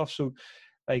Leah and stuff. So,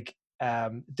 like,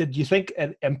 did you think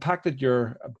it impacted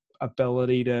your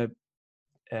ability to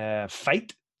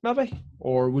fight maybe,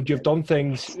 or would you have done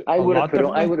things I a would have lot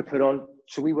differently? I would have put on.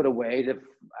 So we would have weighed if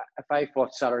I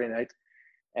fought Saturday night.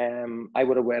 I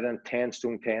would have weighed in 10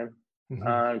 stone 10,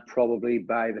 and probably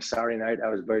by the Saturday night I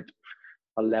was about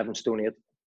 11 stone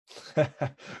 8.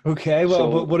 Okay,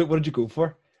 well, So what did you go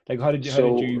for? Like, how did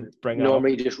you bring it up?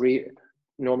 normally just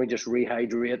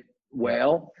rehydrate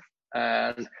well,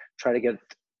 and try to get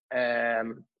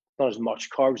not as much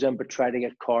carbs in, but try to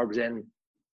get carbs in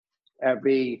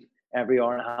every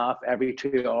hour and a half, every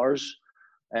 2 hours.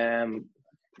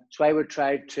 So I would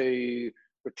try to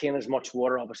retain as much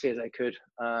water, obviously, as I could,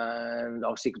 and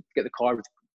obviously get the carbs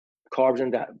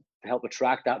in to help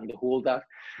attract that and to hold that.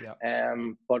 Yeah.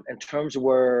 But in terms of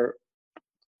where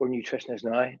nutrition is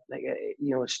now, like,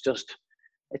 you know, it's just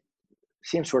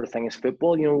same sort of thing as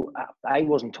football. You know, I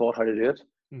wasn't taught how to do it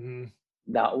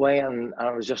that way, and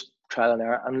I was just trial and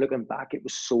error. And looking back, it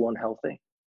was so unhealthy.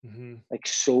 Like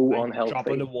so unhealthy.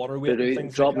 Dropping the water weight and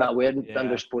things dropping like that weight, Yeah. and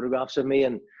there's photographs of me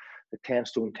and the 10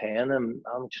 stone 10, and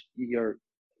I'm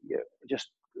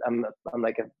just I'm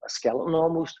like a skeleton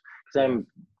almost, because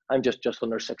I'm just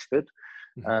under 6 foot,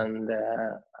 and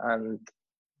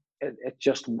it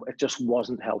just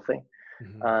wasn't healthy,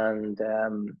 and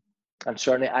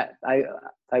certainly I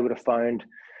would have found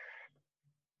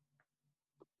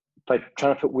by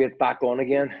trying to put weight back on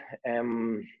again,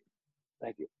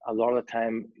 like a lot of the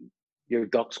time your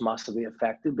gut's massively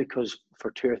affected, because for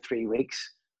 2 or 3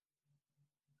 weeks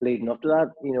leading up to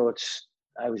that, you know,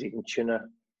 I was eating tuna,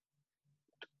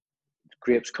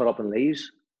 grapes cut up in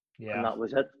leaves, and that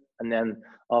was it. And then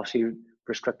obviously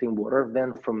restricting water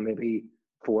then from maybe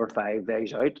 4 or 5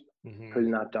 days out,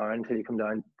 pulling that down until you come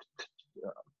down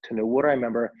to no water. I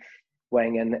remember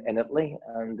weighing in Italy,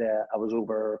 and I was a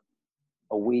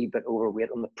wee bit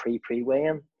overweight on the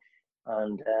pre-weigh-in,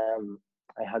 and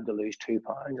I had to lose 2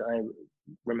 pounds. I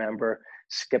remember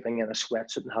skipping in a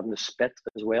sweatsuit and having to spit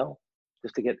as well,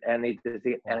 just to get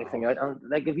anything out. And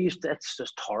like, it's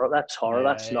just horrible. That's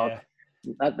horrible.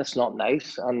 That's not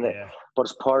nice. And but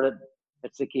it's part of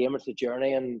it's the game. It's the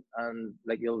journey, and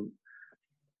like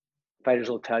fighters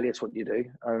will tell you it's what you do.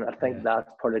 And I think that's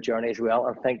part of the journey as well.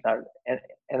 I think that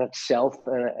in itself,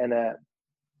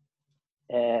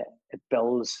 it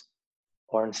builds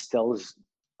or instills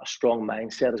a strong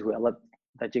mindset as well,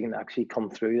 that you can actually come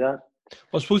through that.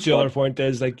 Well, I suppose the other point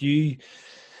is, like, you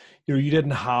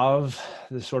didn't have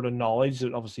the sort of knowledge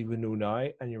that obviously we know now,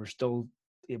 and you were still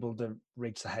able to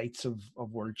reach the heights of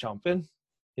world champion,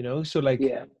 you know? So, like,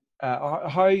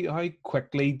 how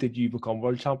quickly did you become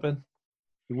world champion?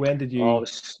 When did you? Oh, it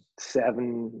was 8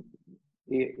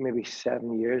 years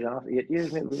after, 8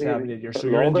 years, maybe 7, 8 years. So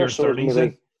longer. You're in your 30s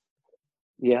then?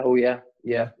 Yeah. Oh, yeah.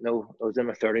 No, I was in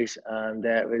my 30s, and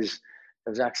it was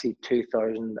actually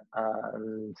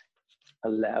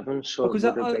 2011. So because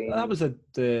that was at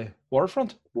the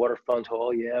Waterfront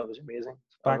Hall. Yeah, it was amazing.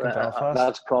 Back in Belfast.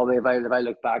 That's probably, if I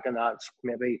look back on that,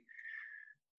 maybe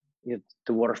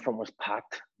the Waterfront was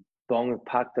packed.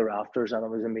 Packed the rafters, and it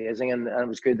was amazing, and it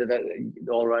was good that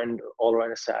all around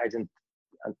the sides and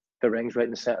the rings right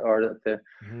in the center, or the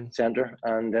center,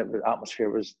 and the atmosphere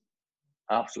was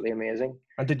absolutely amazing.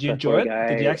 And did you enjoy it?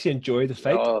 Did you actually enjoy the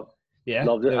fight? Yeah,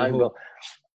 loved it.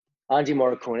 Angie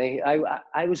Morricone,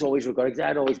 I was always regarded, because I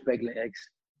had always big legs.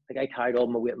 Like, I carried all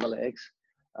my weight in my legs,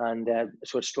 and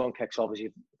so it's strong kicks,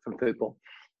 obviously, from football.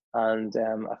 And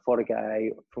I fought a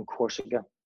guy from Corsica,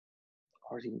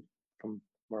 or is he from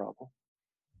Morocco?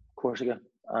 Corsica.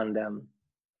 And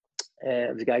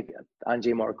it was a guy,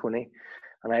 Angie Morricone,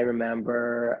 and I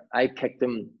remember I kicked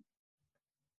him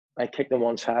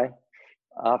once high,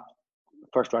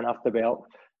 first round after the belt,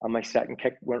 and my second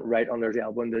kick went right under his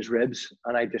elbow into his ribs,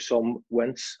 and I just saw him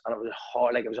wince, and it was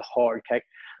a hard kick,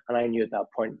 and I knew at that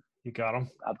point, you got him.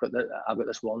 I've got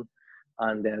this one.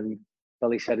 And then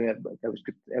Billy said to me, it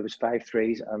was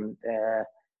 5-3s, and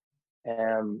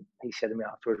he said to me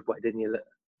afterwards, why didn't you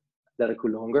let it go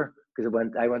longer? Because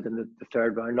I went in the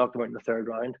third round, knocked him out in the third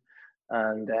round,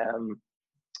 and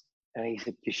he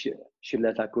said, you should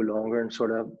let that go longer, and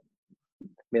sort of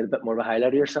made a bit more of a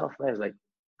highlight of yourself. And I was like,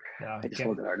 I just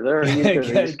want it out of there.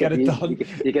 Get it done.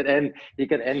 You get in, you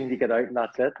get out, and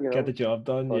that's it. You know? Get the job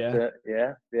done. But,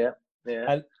 yeah.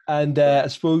 And I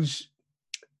suppose,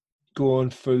 going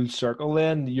full circle,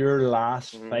 then your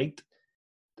last fight,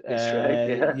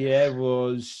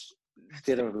 was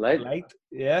Stadium of Light.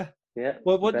 Yeah.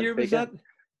 What year was that?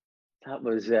 That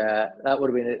was that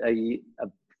would have been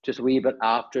just a wee bit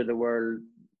after the world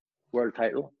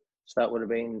title. So that would have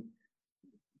been,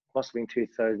 must have been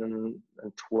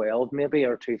 2012 maybe,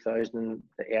 or 2000,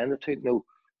 the end of it would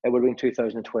have been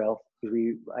 2012, because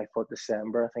I fought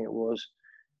December, I think it was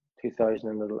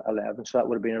 2011. So that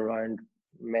would have been around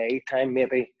May time,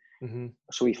 maybe. Mm-hmm.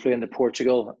 So we flew into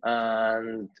Portugal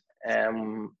and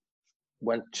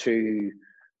went to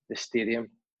the stadium,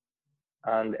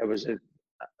 and it was a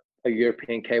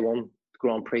European K1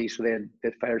 Grand Prix. So they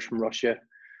had fighters from Russia,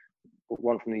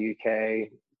 one from the UK,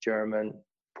 German,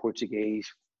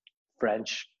 Portuguese,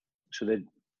 French. So they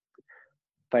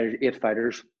fighters, 8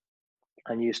 fighters,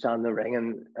 and you stand in the ring,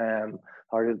 and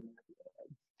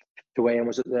the weigh-in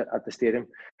was at the stadium.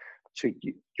 So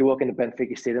you walk into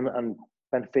Benfica Stadium, and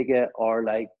Benfica are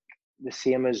like the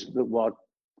same as what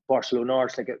Barcelona are.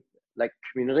 It's like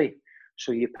community.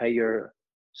 So you pay your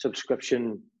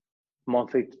subscription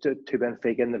monthly to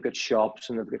Benfica, and they've got shops,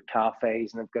 and they've got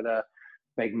cafes, and they've got a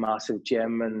big massive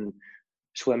gym and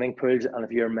swimming pools. And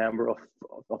if you're a member of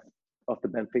the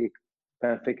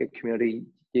Benfica community,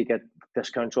 you get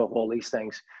discounts off all these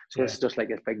things. So it's just like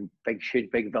a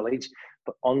big village.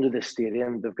 But under the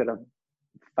stadium, they've got a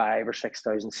 5,000 or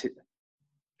 6,000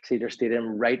 seater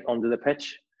stadium right under the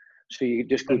pitch. So you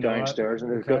just go downstairs,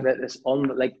 and they've got this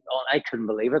I couldn't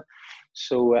believe it.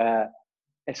 So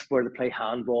it's where they play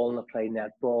handball and they play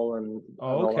netball and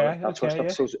all that sort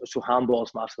of stuff. So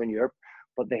handball's massive in Europe,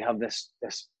 but they have this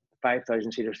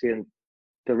 5,000 seater stadium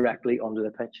directly under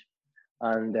the pitch.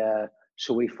 And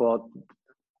so we fought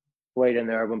right in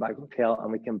there, went back to the hotel,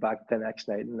 and we came back the next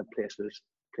night, and the place was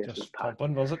packed.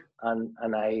 Pumping, was it?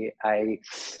 And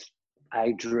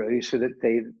I drew, so that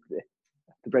they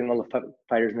bring all the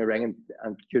fighters in the ring,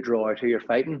 and you draw out who you're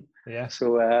fighting. Yeah.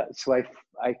 So I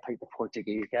picked the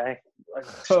Portuguese guy.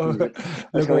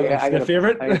 The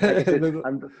favorite.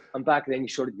 And back then,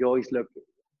 you always look,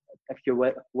 if you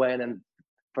went, and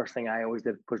first thing I always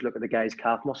did was look at the guy's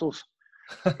calf muscles,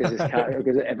 because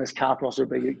if his calf muscles are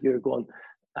big, you're going,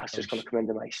 that's just going to come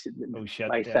into my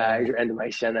thighs or into my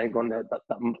shin. I'm going that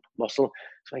muscle.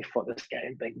 So I fought this guy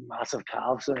in big, massive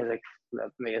calves. So I was like,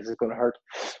 this is going to hurt.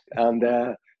 And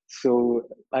so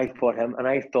I fought him, and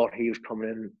I thought he was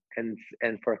coming in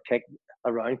for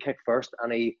a round kick first.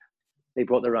 And they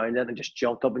brought the round in and just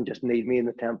jumped up and just kneed me in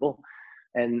the temple.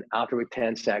 And after about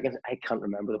 10 seconds, I can't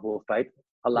remember the whole fight.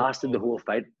 I lasted the whole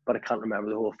fight, but I can't remember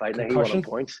the whole fight. Now he won on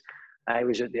points. I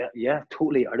was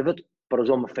totally out of it. But I was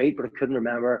on my feet, but I couldn't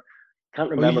remember. Can't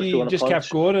remember throwing a punch. You just kept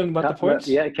going and went the points?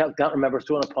 Yeah, can't remember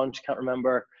throwing a punch. Can't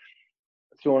remember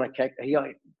throwing a kick. He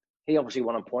obviously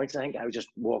won on points. I think I was just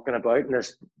walking about and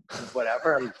this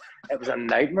whatever, and it was a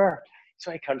nightmare.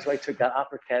 So I took that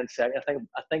after 10 seconds. I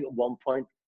think at one point,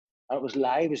 and it was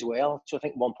live as well. So I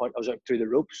think at one point I was out through the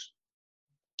ropes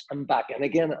and back in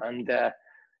again, and that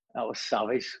was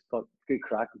savage, but good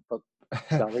crack, but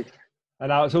savage.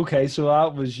 And that was okay. So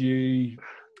that was you.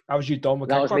 How was you done with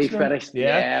that? Was me finished.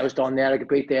 Yeah, I was done there. I could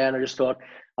beat there, and I just thought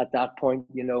at that point,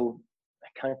 I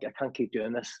can't keep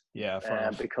doing this. Yeah,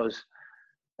 because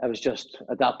I was just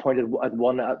at that point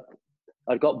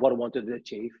I'd got what I wanted to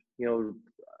achieve.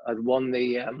 I'd won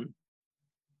the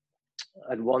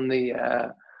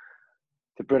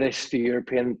British, the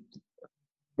European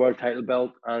world title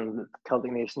belt, and the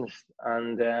Celtic Nations,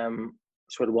 and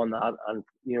so I'd won that, and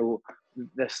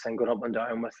this thing going up and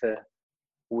down with the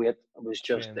weight was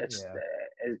just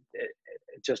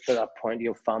just at that point,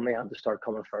 family had to start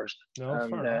coming first.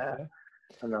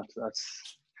 And that's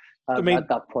at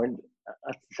that point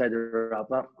I decided to wrap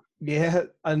that. Yeah.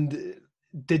 And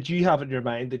did you have in your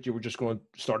mind that you were just going to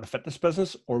start a fitness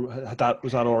business, or was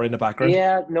that already in the background?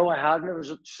 Yeah, no, I hadn't. It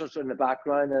was sort of in the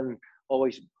background, and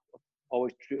always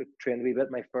trained a wee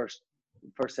bit. My first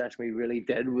session we really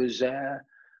did was down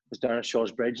at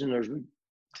Shaw's Bridge, and there's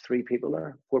 4 people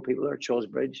there at Shaw's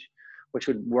Bridge, which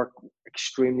would work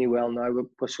extremely well now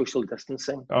with social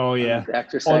distancing. Oh yeah,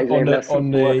 exercise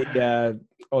on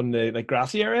the like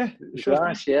grassy area.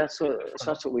 Grass, yeah. So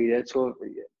that's what we did. So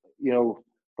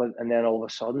but and then all of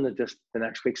a sudden, the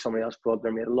next week somebody else brought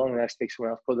their mate along. The next week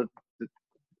somebody else brought the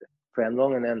friend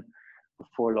along, and then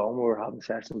before long we were having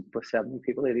sessions with 70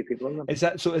 people, 80 people in them. Is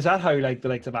that how like the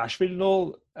likes of Ashfield and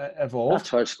all evolved? That's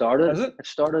how it started. Is it? It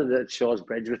started at Shaw's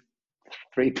Bridge with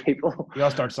 3 people. You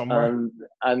gotta start somewhere,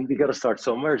 and you got to start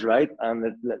somewhere, right? And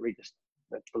it literally just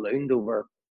ballooned over.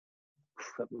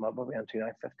 Probably into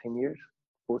 15 years.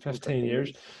 15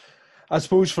 years. I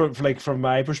suppose from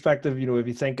my perspective, if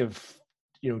you think of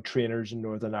trainers in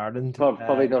Northern Ireland,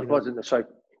 probably not. Wasn't it? Sorry,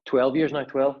 12 years now.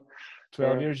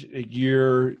 12 years.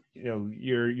 Your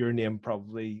name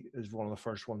probably is one of the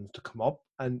first ones to come up.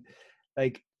 And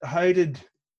like,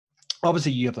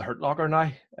 obviously you have the Hurt Locker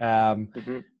now.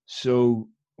 So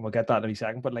we'll get that in a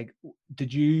second. But like,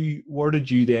 where did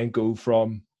you then go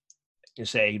from,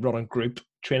 say, running group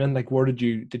training? Like, where did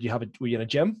you were you in a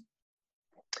gym?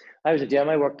 I was a gym.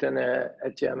 I worked in a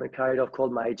gym in Carrickduff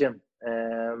called My Gym,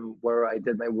 where I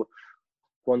did my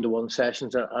one-to-one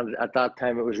sessions. And at that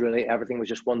time, it was really everything was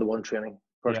just one-to-one training,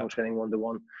 personal training,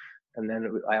 one-to-one. And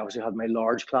then I obviously had my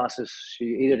large classes. So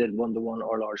you either did one-to-one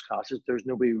or large classes. There's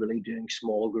nobody really doing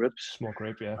small groups. Small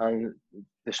group, yeah. And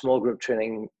the small group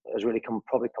training has really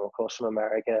probably come across from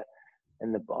America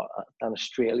and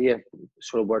Australia,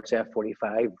 sort of where it's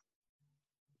F45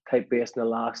 type based in the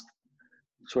last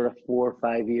sort of 4 or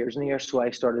 5 years in here. So I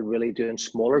started really doing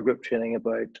smaller group training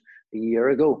about a year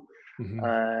ago.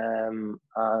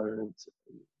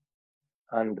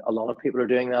 And a lot of people are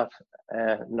doing that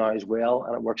now as well,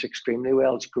 and it works extremely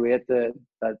well. It's great that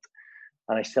and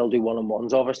I still do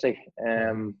one-on-ones, obviously,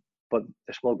 but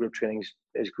the small group training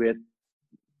is great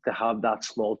to have that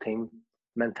small team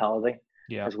mentality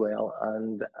as well.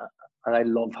 And I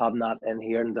love having that in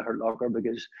here in the Hurt Locker,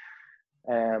 because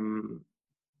the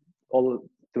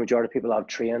majority of people I've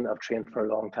trained for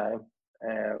a long time,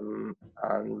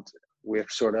 and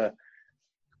we've sort of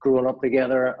grown up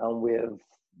together, and we've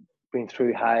been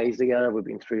through highs together, we've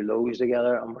been through lows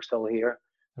together, and we're still here.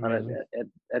 Amazing.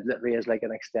 And it literally is like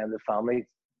an extended family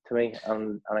to me,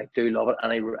 and I do love it,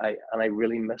 and I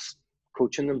really miss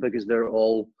coaching them, because they're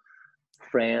all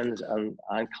friends and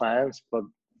clients, but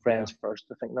friends first,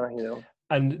 I think now, you know.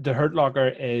 And the Hurt Locker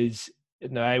is,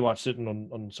 now I watched it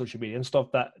on social media and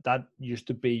stuff, that used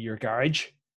to be your garage.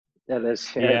 It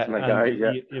is, it's my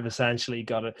garage, You've essentially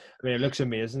got it. I mean, it looks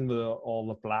amazing with all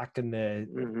the black and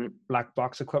the black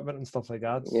box equipment and stuff like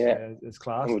that. It's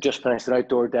class. And we just finished an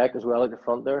outdoor deck as well at the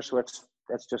front there, so it's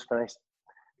just finished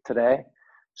today.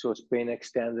 So it's been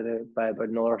extended by about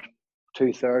another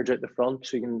 2/3 at the front,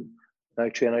 so you can now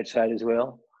train outside as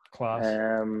well. Class.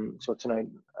 So it's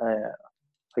an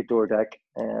outdoor deck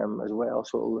as well,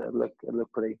 so it'll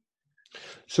look pretty.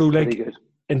 So like, pretty good.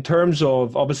 In terms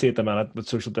of, obviously at the minute with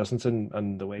social distancing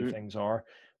and the way things are,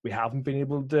 we haven't been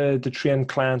able to train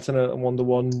clients in a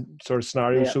one-to-one sort of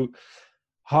scenario. So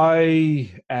how,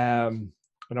 and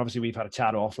obviously we've had a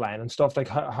chat offline and stuff, like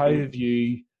how have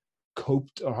you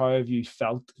coped, or how have you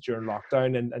felt during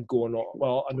lockdown and going on?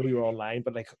 Well, I know you were online,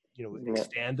 but like, you know,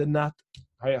 extending that,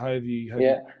 how have you?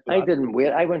 I didn't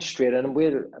wait. I went straight in and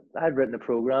waited. I'd written a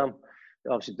program,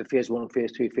 obviously the phase 1,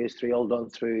 phase 2, phase 3, all done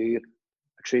through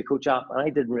a Tree Coach app, and I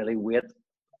didn't really wait.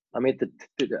 I made the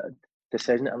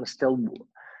decision, and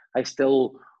I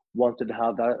still wanted to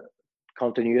have that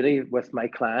continuity with my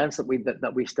clients, that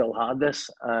we still had this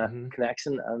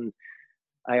connection, and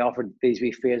I offered these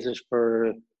wee phases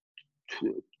for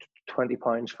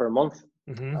 £20 for a month,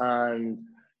 and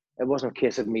it wasn't a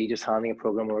case of me just handing a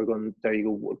program where we're going, there you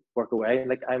go, work away.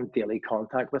 Like, I'm daily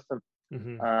contact with them,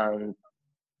 and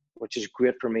which is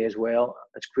great for me as well.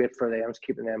 It's great for them. It's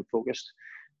keeping them focused.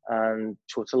 And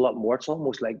so it's a lot more. It's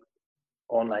almost like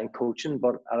online coaching,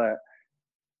 but at a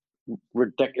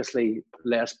ridiculously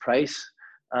less price.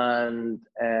 And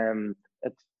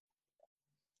it's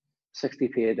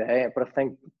 60p a day. But I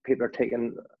think people are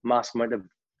taking a mass amount of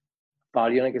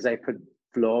value in it, because I put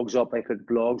vlogs up, I put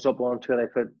blogs up onto it, I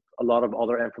put a lot of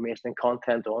other information and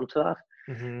content onto that.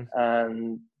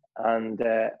 And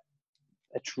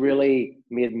it's really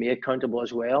made me accountable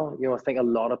as well. You know, I think a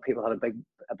lot of people had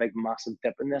a big massive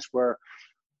dip in this, where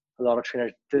a lot of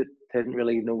trainers didn't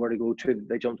really know where to go to.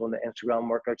 They jumped on the Instagram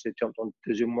workouts, they jumped on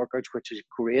the Zoom workouts, which is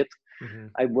great.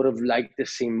 I would have liked to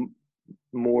see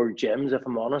more gyms, if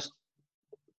I'm honest.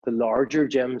 The larger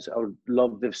gyms, I would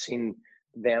love to have seen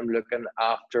them looking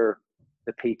after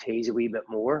the PTs a wee bit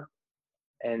more,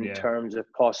 in terms of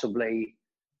possibly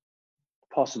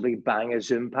buying a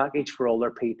Zoom package for all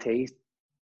their PTs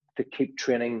to keep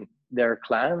training their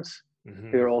clients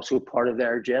who are also part of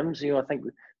their gyms. You know, I think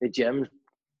the gyms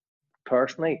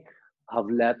personally have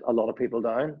let a lot of people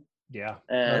down.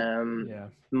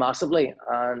 Massively.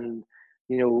 And,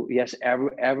 you know, yes,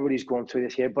 everybody's going through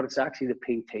this here, but it's actually the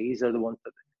PTs are the ones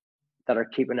that are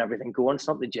keeping everything going. It's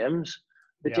not the gyms.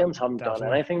 The gyms haven't done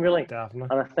anything really.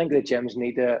 And I think the gyms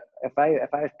need to, if I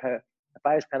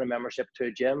was paying a membership to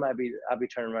a gym, I'd be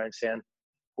turning around and saying,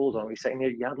 hold on a second here,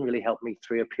 you haven't really helped me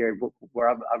through a period where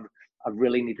I've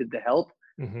really needed the help.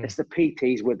 It's the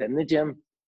PTs within the gym,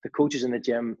 the coaches in the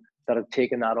gym, that have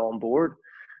taken that on board.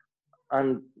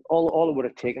 And all it would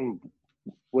have taken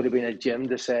would have been a gym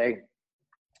to say,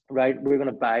 right, we're going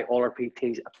to buy all our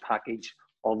PTs a package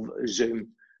of Zoom.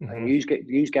 And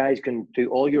you guys can do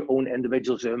all your own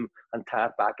individual Zoom and tie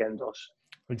it back into us.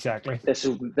 Exactly. This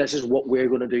is what we're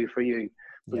going to do for you,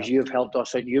 because you've helped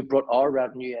us out. You've brought our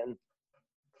revenue in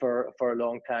for a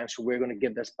long time, so we're going to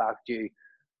give this back to you,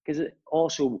 because it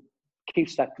also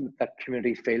keeps that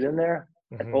community feeling there.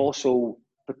 It also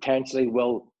potentially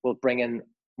will bring in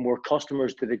more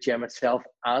customers to the gym itself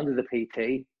and to the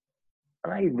PT.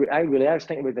 And I was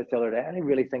thinking about this the other day, and I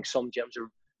really think some gyms are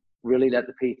really let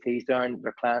the PTs down,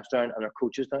 their clients down, and their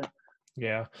coaches down.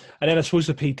 Yeah. And then I suppose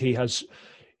the PT has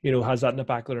that in the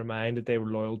back of their mind that they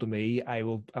were loyal to me. I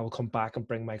will come back and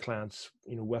bring my clients,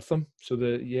 with them. So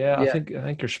I think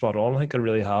you're spot on. I think I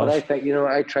really have. But I think,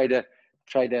 I try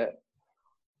to,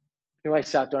 I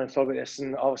sat down and thought about this,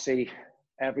 and obviously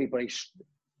everybody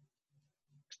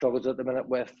struggles at the minute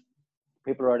with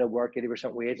people are out of work,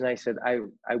 80% wage. And I said, I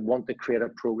want to create a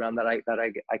program that I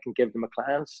can give to my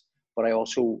clients, but I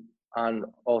also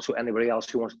anybody else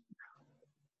who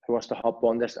wants to hop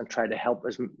on this and try to help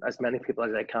as many people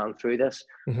as I can through this.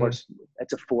 Mm-hmm. But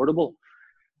it's affordable,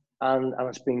 and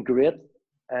it's been great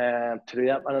to do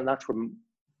that. And that's where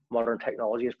modern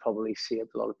technology has probably saved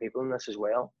a lot of people in this as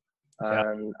well.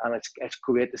 Yeah. And it's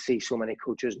great to see so many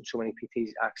coaches and so many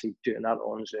PTs actually doing that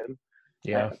on Zoom.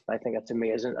 Yeah, I think that's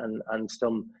amazing, and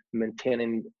still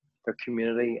maintaining their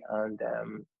community, and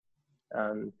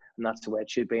that's the way it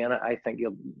should be. And I think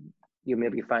you'll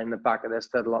maybe find in the back of this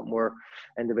that a lot more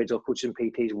individual coaches and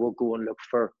PTs will go and look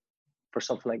for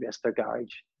something like this, their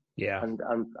garage. Yeah. And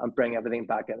bring everything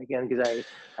back in again, because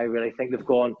I really think they've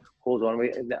gone, hold on,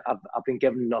 I've been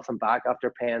given nothing back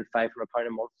after paying £500 a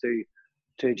month to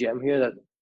a gym here, that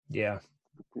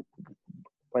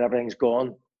when everything's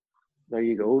gone, there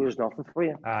you go, there's nothing for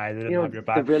you. They didn't have your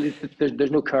back.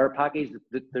 There's no care package,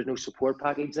 there's no support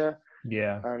package there.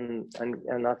 Yeah. And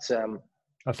that's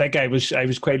I think I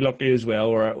was quite lucky as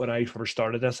well, where when I first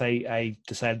started this, I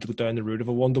decided to go down the route of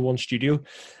a one-to-one studio.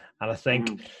 And I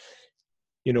think,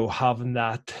 having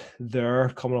that there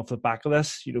coming off the back of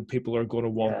this, people are going to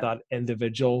want that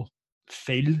individual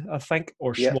feel, I think,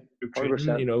 or small group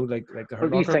training, like the Hurt Locker.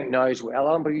 What do you think now as well,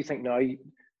 Alan? But do you think now,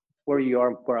 where you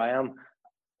are, where I am,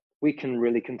 we can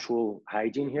really control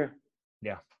hygiene here?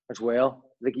 Yeah. As well.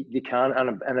 Like you can,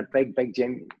 and a big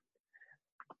gym.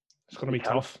 It's going to be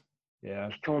tough. Yeah.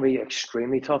 It's going to be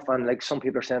extremely tough. And like some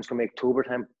people are saying, it's going to be October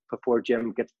time before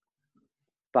gym gets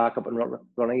back up and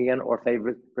running again, or if they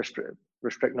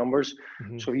restrict numbers.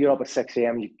 Mm-hmm. So if you're up at 6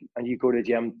 a.m. and you go to the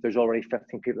gym, there's already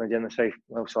 15 people in the gym, and say,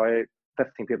 "Oh, sorry,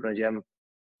 15 people in the gym.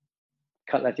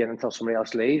 Can't let you in until somebody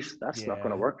else leaves." That's not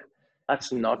going to work.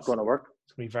 That's not going to work.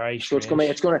 It's going to be very strange. So it's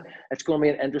going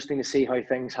to be interesting to see how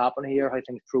things happen here, how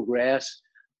things progress,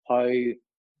 how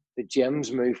the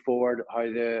gyms move forward, how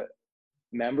the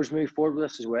members move forward with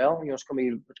this as well. It's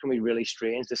going to be really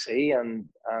strange to see, and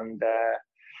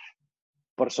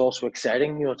but it's also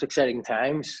exciting. It's exciting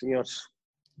times. It's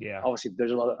obviously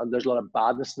there's a lot of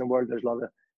badness in the world. There's a lot of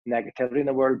negativity in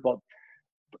the world, but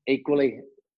equally,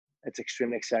 it's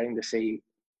extremely exciting to see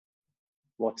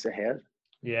what's ahead.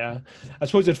 Yeah, I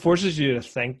suppose it forces you to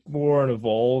think more and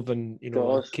evolve, and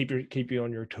keep you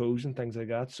on your toes and things like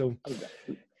that. So,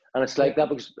 and it's like that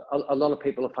because a lot of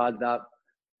people have had that.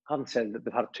 I haven't said that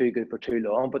they've had it too good for too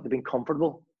long, but they've been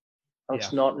comfortable. And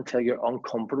it's not until you're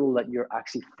uncomfortable that you're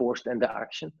actually forced into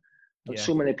action. And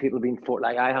so many people have been forced,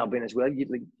 like I have been as well.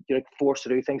 You're forced to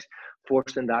do things,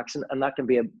 forced into action, and that can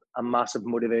be a massive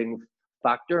motivating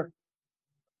factor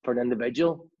for an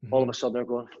individual. Mm-hmm. All of a sudden, they're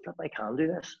going, "I can do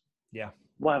this. Yeah.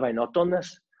 Why have I not done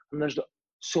this?" And there's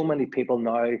so many people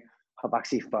now have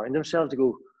actually found themselves to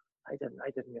go, I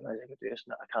didn't realize I could do this,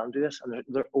 and I can do this. And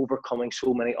they're overcoming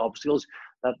so many obstacles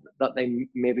that they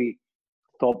maybe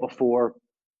thought before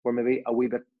were maybe a wee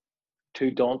bit too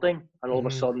daunting. And all of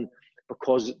a sudden,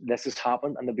 because this has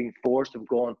happened and they've been forced, have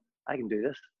gone, I can do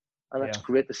this. And it's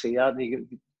great to see that. And you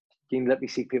can let me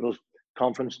see people's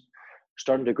confidence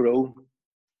starting to grow.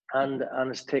 And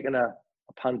it's taken a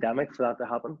pandemic for that to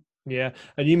happen. Yeah.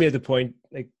 And you made the point,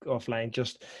 like offline,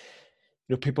 just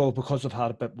people, because they've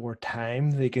had a bit more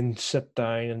time, they can sit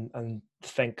down and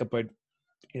think about,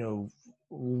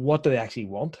 what do they actually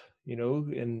want,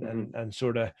 and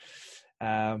sort of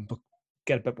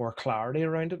get a bit more clarity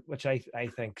around it, which I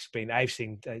think's been. I've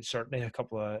seen certainly a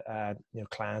couple of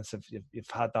clients you've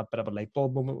had that bit of a light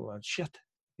bulb moment. Well, shit,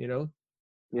 Yeah,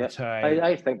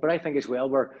 I think as well,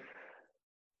 where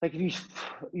like if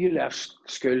you left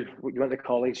school, you went to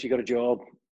college, you got a job.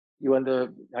 You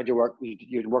had your work,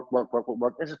 you'd work.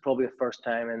 This is probably the first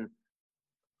time in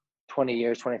 20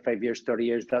 years, 25 years, 30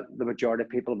 years that the majority of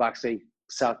people have actually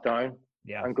sat down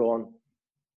and gone,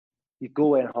 you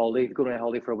go on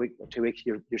holiday for a week or 2 weeks,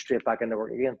 you're straight back into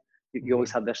work again. You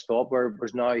always had this thought,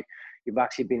 whereas now you've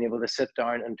actually been able to sit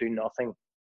down and do nothing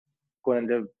going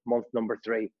into month number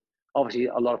 3. Obviously,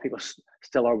 a lot of people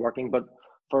still are working, but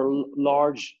for a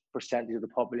large percentage of the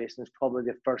population, it's probably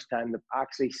the first time they've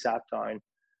actually sat down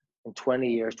in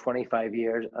 20 years, 25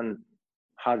 years, and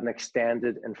had an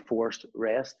extended enforced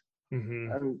rest.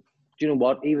 And do you know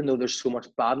what? Even though there's so much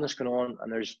badness going on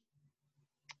and there's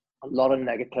a lot of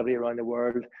negativity around the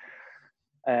world,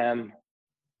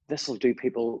 this will do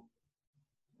people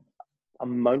a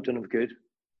mountain of good.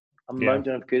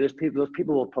 Mountain of good. Those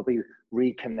people will probably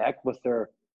reconnect with their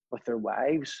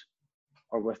wives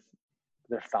or with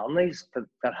their families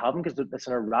that haven't, because it's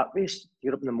in a rat race.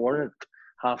 You get up in the morning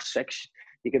at 6:30,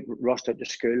 you get rushed out to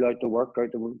school, out to work,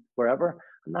 out to wherever,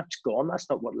 and that's gone. That's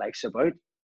not what life's about.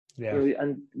 Yeah. You know,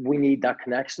 and we need that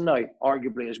connection now.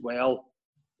 Arguably as well,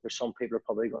 there's some people are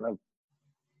probably going to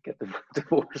get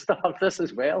divorced off this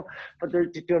as well. But do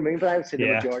you know what I mean? But I would say the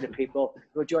majority of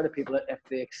people, if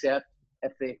they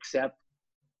accept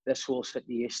this whole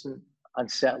situation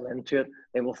and settle into it,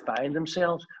 they will find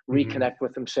themselves, reconnect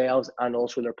with themselves and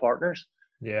also their partners.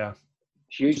 Yeah.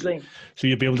 Hugely. So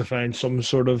you'll be able to find some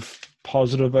sort of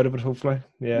positive out of it, hopefully.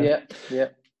 Yeah.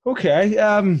 Okay.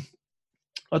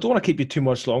 I don't want to keep you too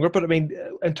much longer, but I mean,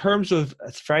 in terms of,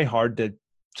 it's very hard to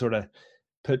sort of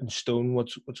put in stone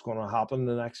what's going to happen in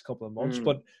the next couple of months.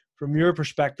 But from your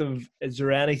perspective, is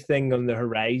there anything on the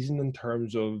horizon in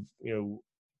terms of, you know,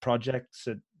 projects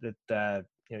that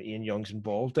you know, Ian Young's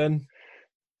involved in?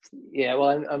 Yeah,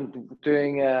 well, I'm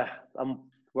doing. I'm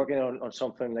working on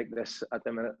something like this at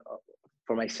the minute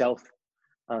for myself,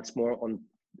 and it's more on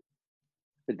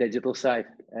the digital side.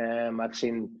 I've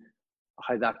seen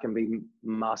how that can be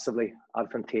massively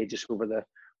advantageous over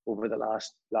the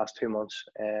last 2 months.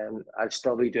 I'll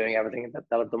still be doing everything that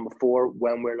I've done before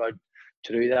when we're allowed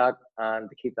to do that and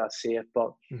to keep that safe.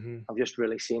 But I've just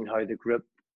really seen how the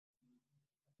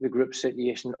group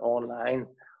situation online,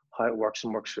 how it works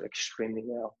extremely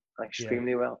well.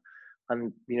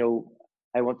 And you know,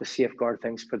 I want to safeguard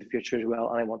things for the future as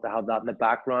well, and I want to have that in the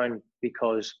background,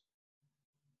 because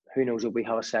who knows if we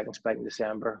have a second spike in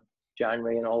December,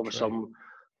 January, and all of a sudden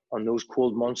on those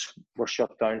cold months we're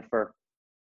shut down for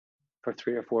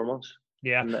 3 or 4 months.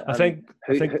 Yeah, and I think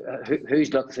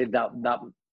who's not to say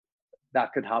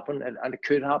that could happen, and it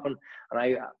could happen.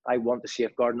 And I want to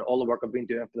safeguard, and all the work I've been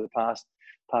doing for the past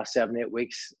 7-8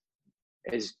 weeks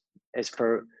is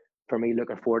for me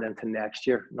looking forward into next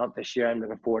year, not this year. I'm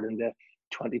looking forward into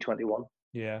 2021.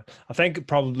 Yeah, I think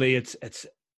probably it's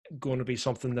going to be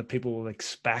something that people will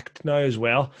expect now as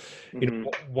well. You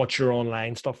know, what's your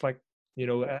online stuff like? You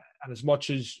know, and as much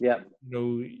as you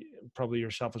know, probably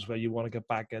yourself as well, you want to get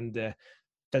back into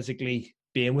physically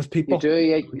being with people. You do,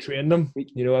 yeah. Train them.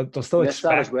 You know, they'll still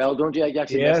expect that as well, don't you? You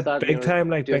actually miss that. Big time,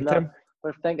 like big time.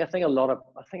 But I think a lot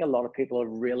of people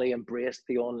have really embraced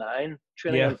the online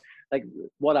training. Yeah. Like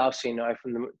what I've seen now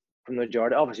from the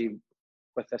majority, obviously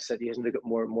with this city, isn't they got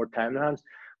more time in their hands?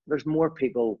 There's more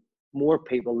people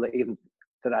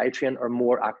that I train are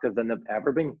more active than they've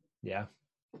ever been. Yeah.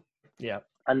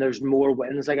 And there's more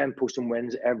wins. Like I'm posting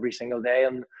wins every single day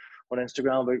on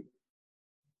Instagram about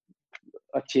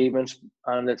achievements,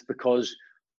 and it's because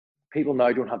people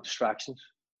now don't have distractions.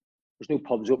 There's no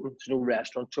pubs open, there's no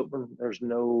restaurants open, there's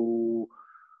no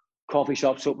coffee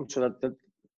shops open, so that they're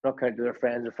not connected to their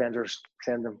friends. Their friends are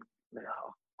saying them,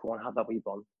 oh, go on, have that wee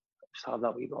bun. Just have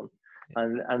that wee bun.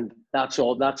 And that's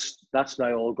all. That's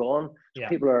now all gone. So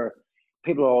people are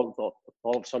all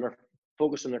of a sudden are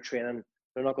focused on their training.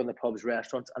 They're not going to pubs,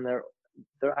 restaurants, and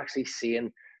they're actually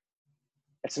seeing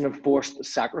it's an enforced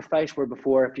sacrifice. Where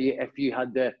before, if you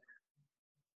had to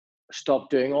stop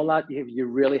doing all that, you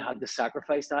really had to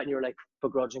sacrifice that, and you're like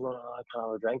begrudging, going, oh, I can't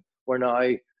have a drink. Where now,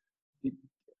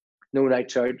 no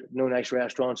nights out, no nice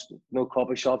restaurants, no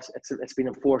coffee shops. It's been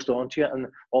enforced onto you, and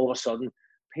all of a sudden,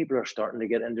 people are starting to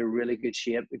get into really good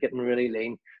shape, getting really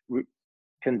lean,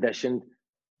 conditioned,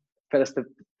 fittest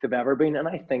they've ever been. And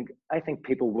I think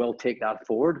people will take that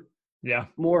forward. Yeah.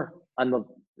 More, and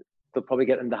they'll probably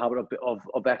get in the habit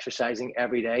of exercising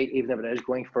every day, even if it is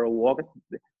going for a walk.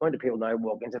 Going to people now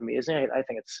walking is amazing. I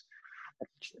think it's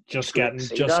just getting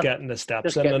the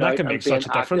steps in, and that can make such a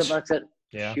difference. That's it.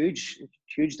 Yeah.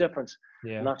 Huge difference.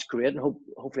 Yeah. And that's great, and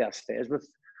hopefully that stays with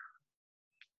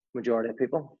majority of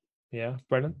people. Yeah,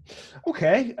 brilliant.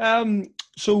 Okay,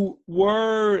 so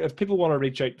if people want to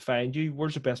reach out and find you,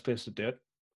 where's the best place to do it?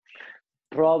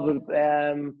 Probably,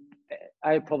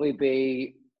 I'd probably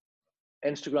be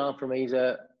Instagram for me.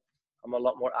 I'm a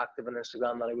lot more active on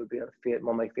Instagram than I would be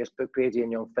on my Facebook page,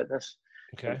 Ian Young Fitness.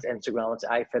 Okay. It's Instagram, it's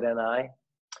iFitNI.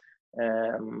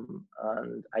 And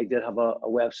I did have a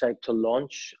website to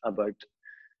launch about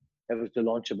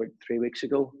 3 weeks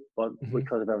ago, but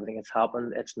because of everything that's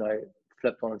happened, it's now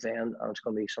flipped on its end, and it's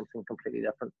going to be something completely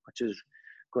different, which is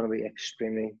going to be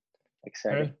extremely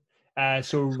exciting.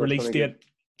 So release date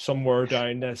somewhere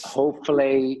down this,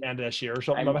 hopefully end of this year or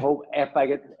something. I hope if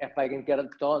I can get it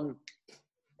done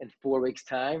in 4 weeks'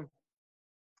 time,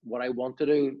 what I want to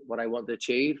do, what I want to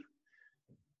achieve.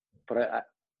 But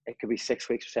it could be 6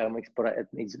 weeks or 7 weeks, but it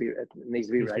needs to be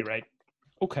right.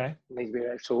 Okay. It needs to be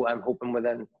right. So I'm hoping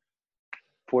within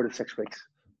 4 to 6 weeks.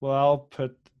 Well, I'll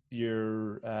put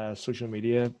your social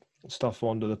media stuff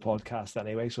onto the podcast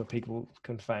anyway, so people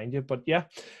can find you. But yeah,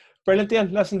 brilliant,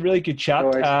 Dan. Listen, really good chat.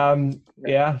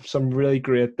 Yeah, some really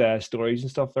great stories and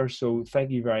stuff there. So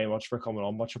thank you very much for coming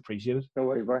on. Much appreciated. No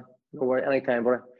worries, bro. No worries. Anytime, bro.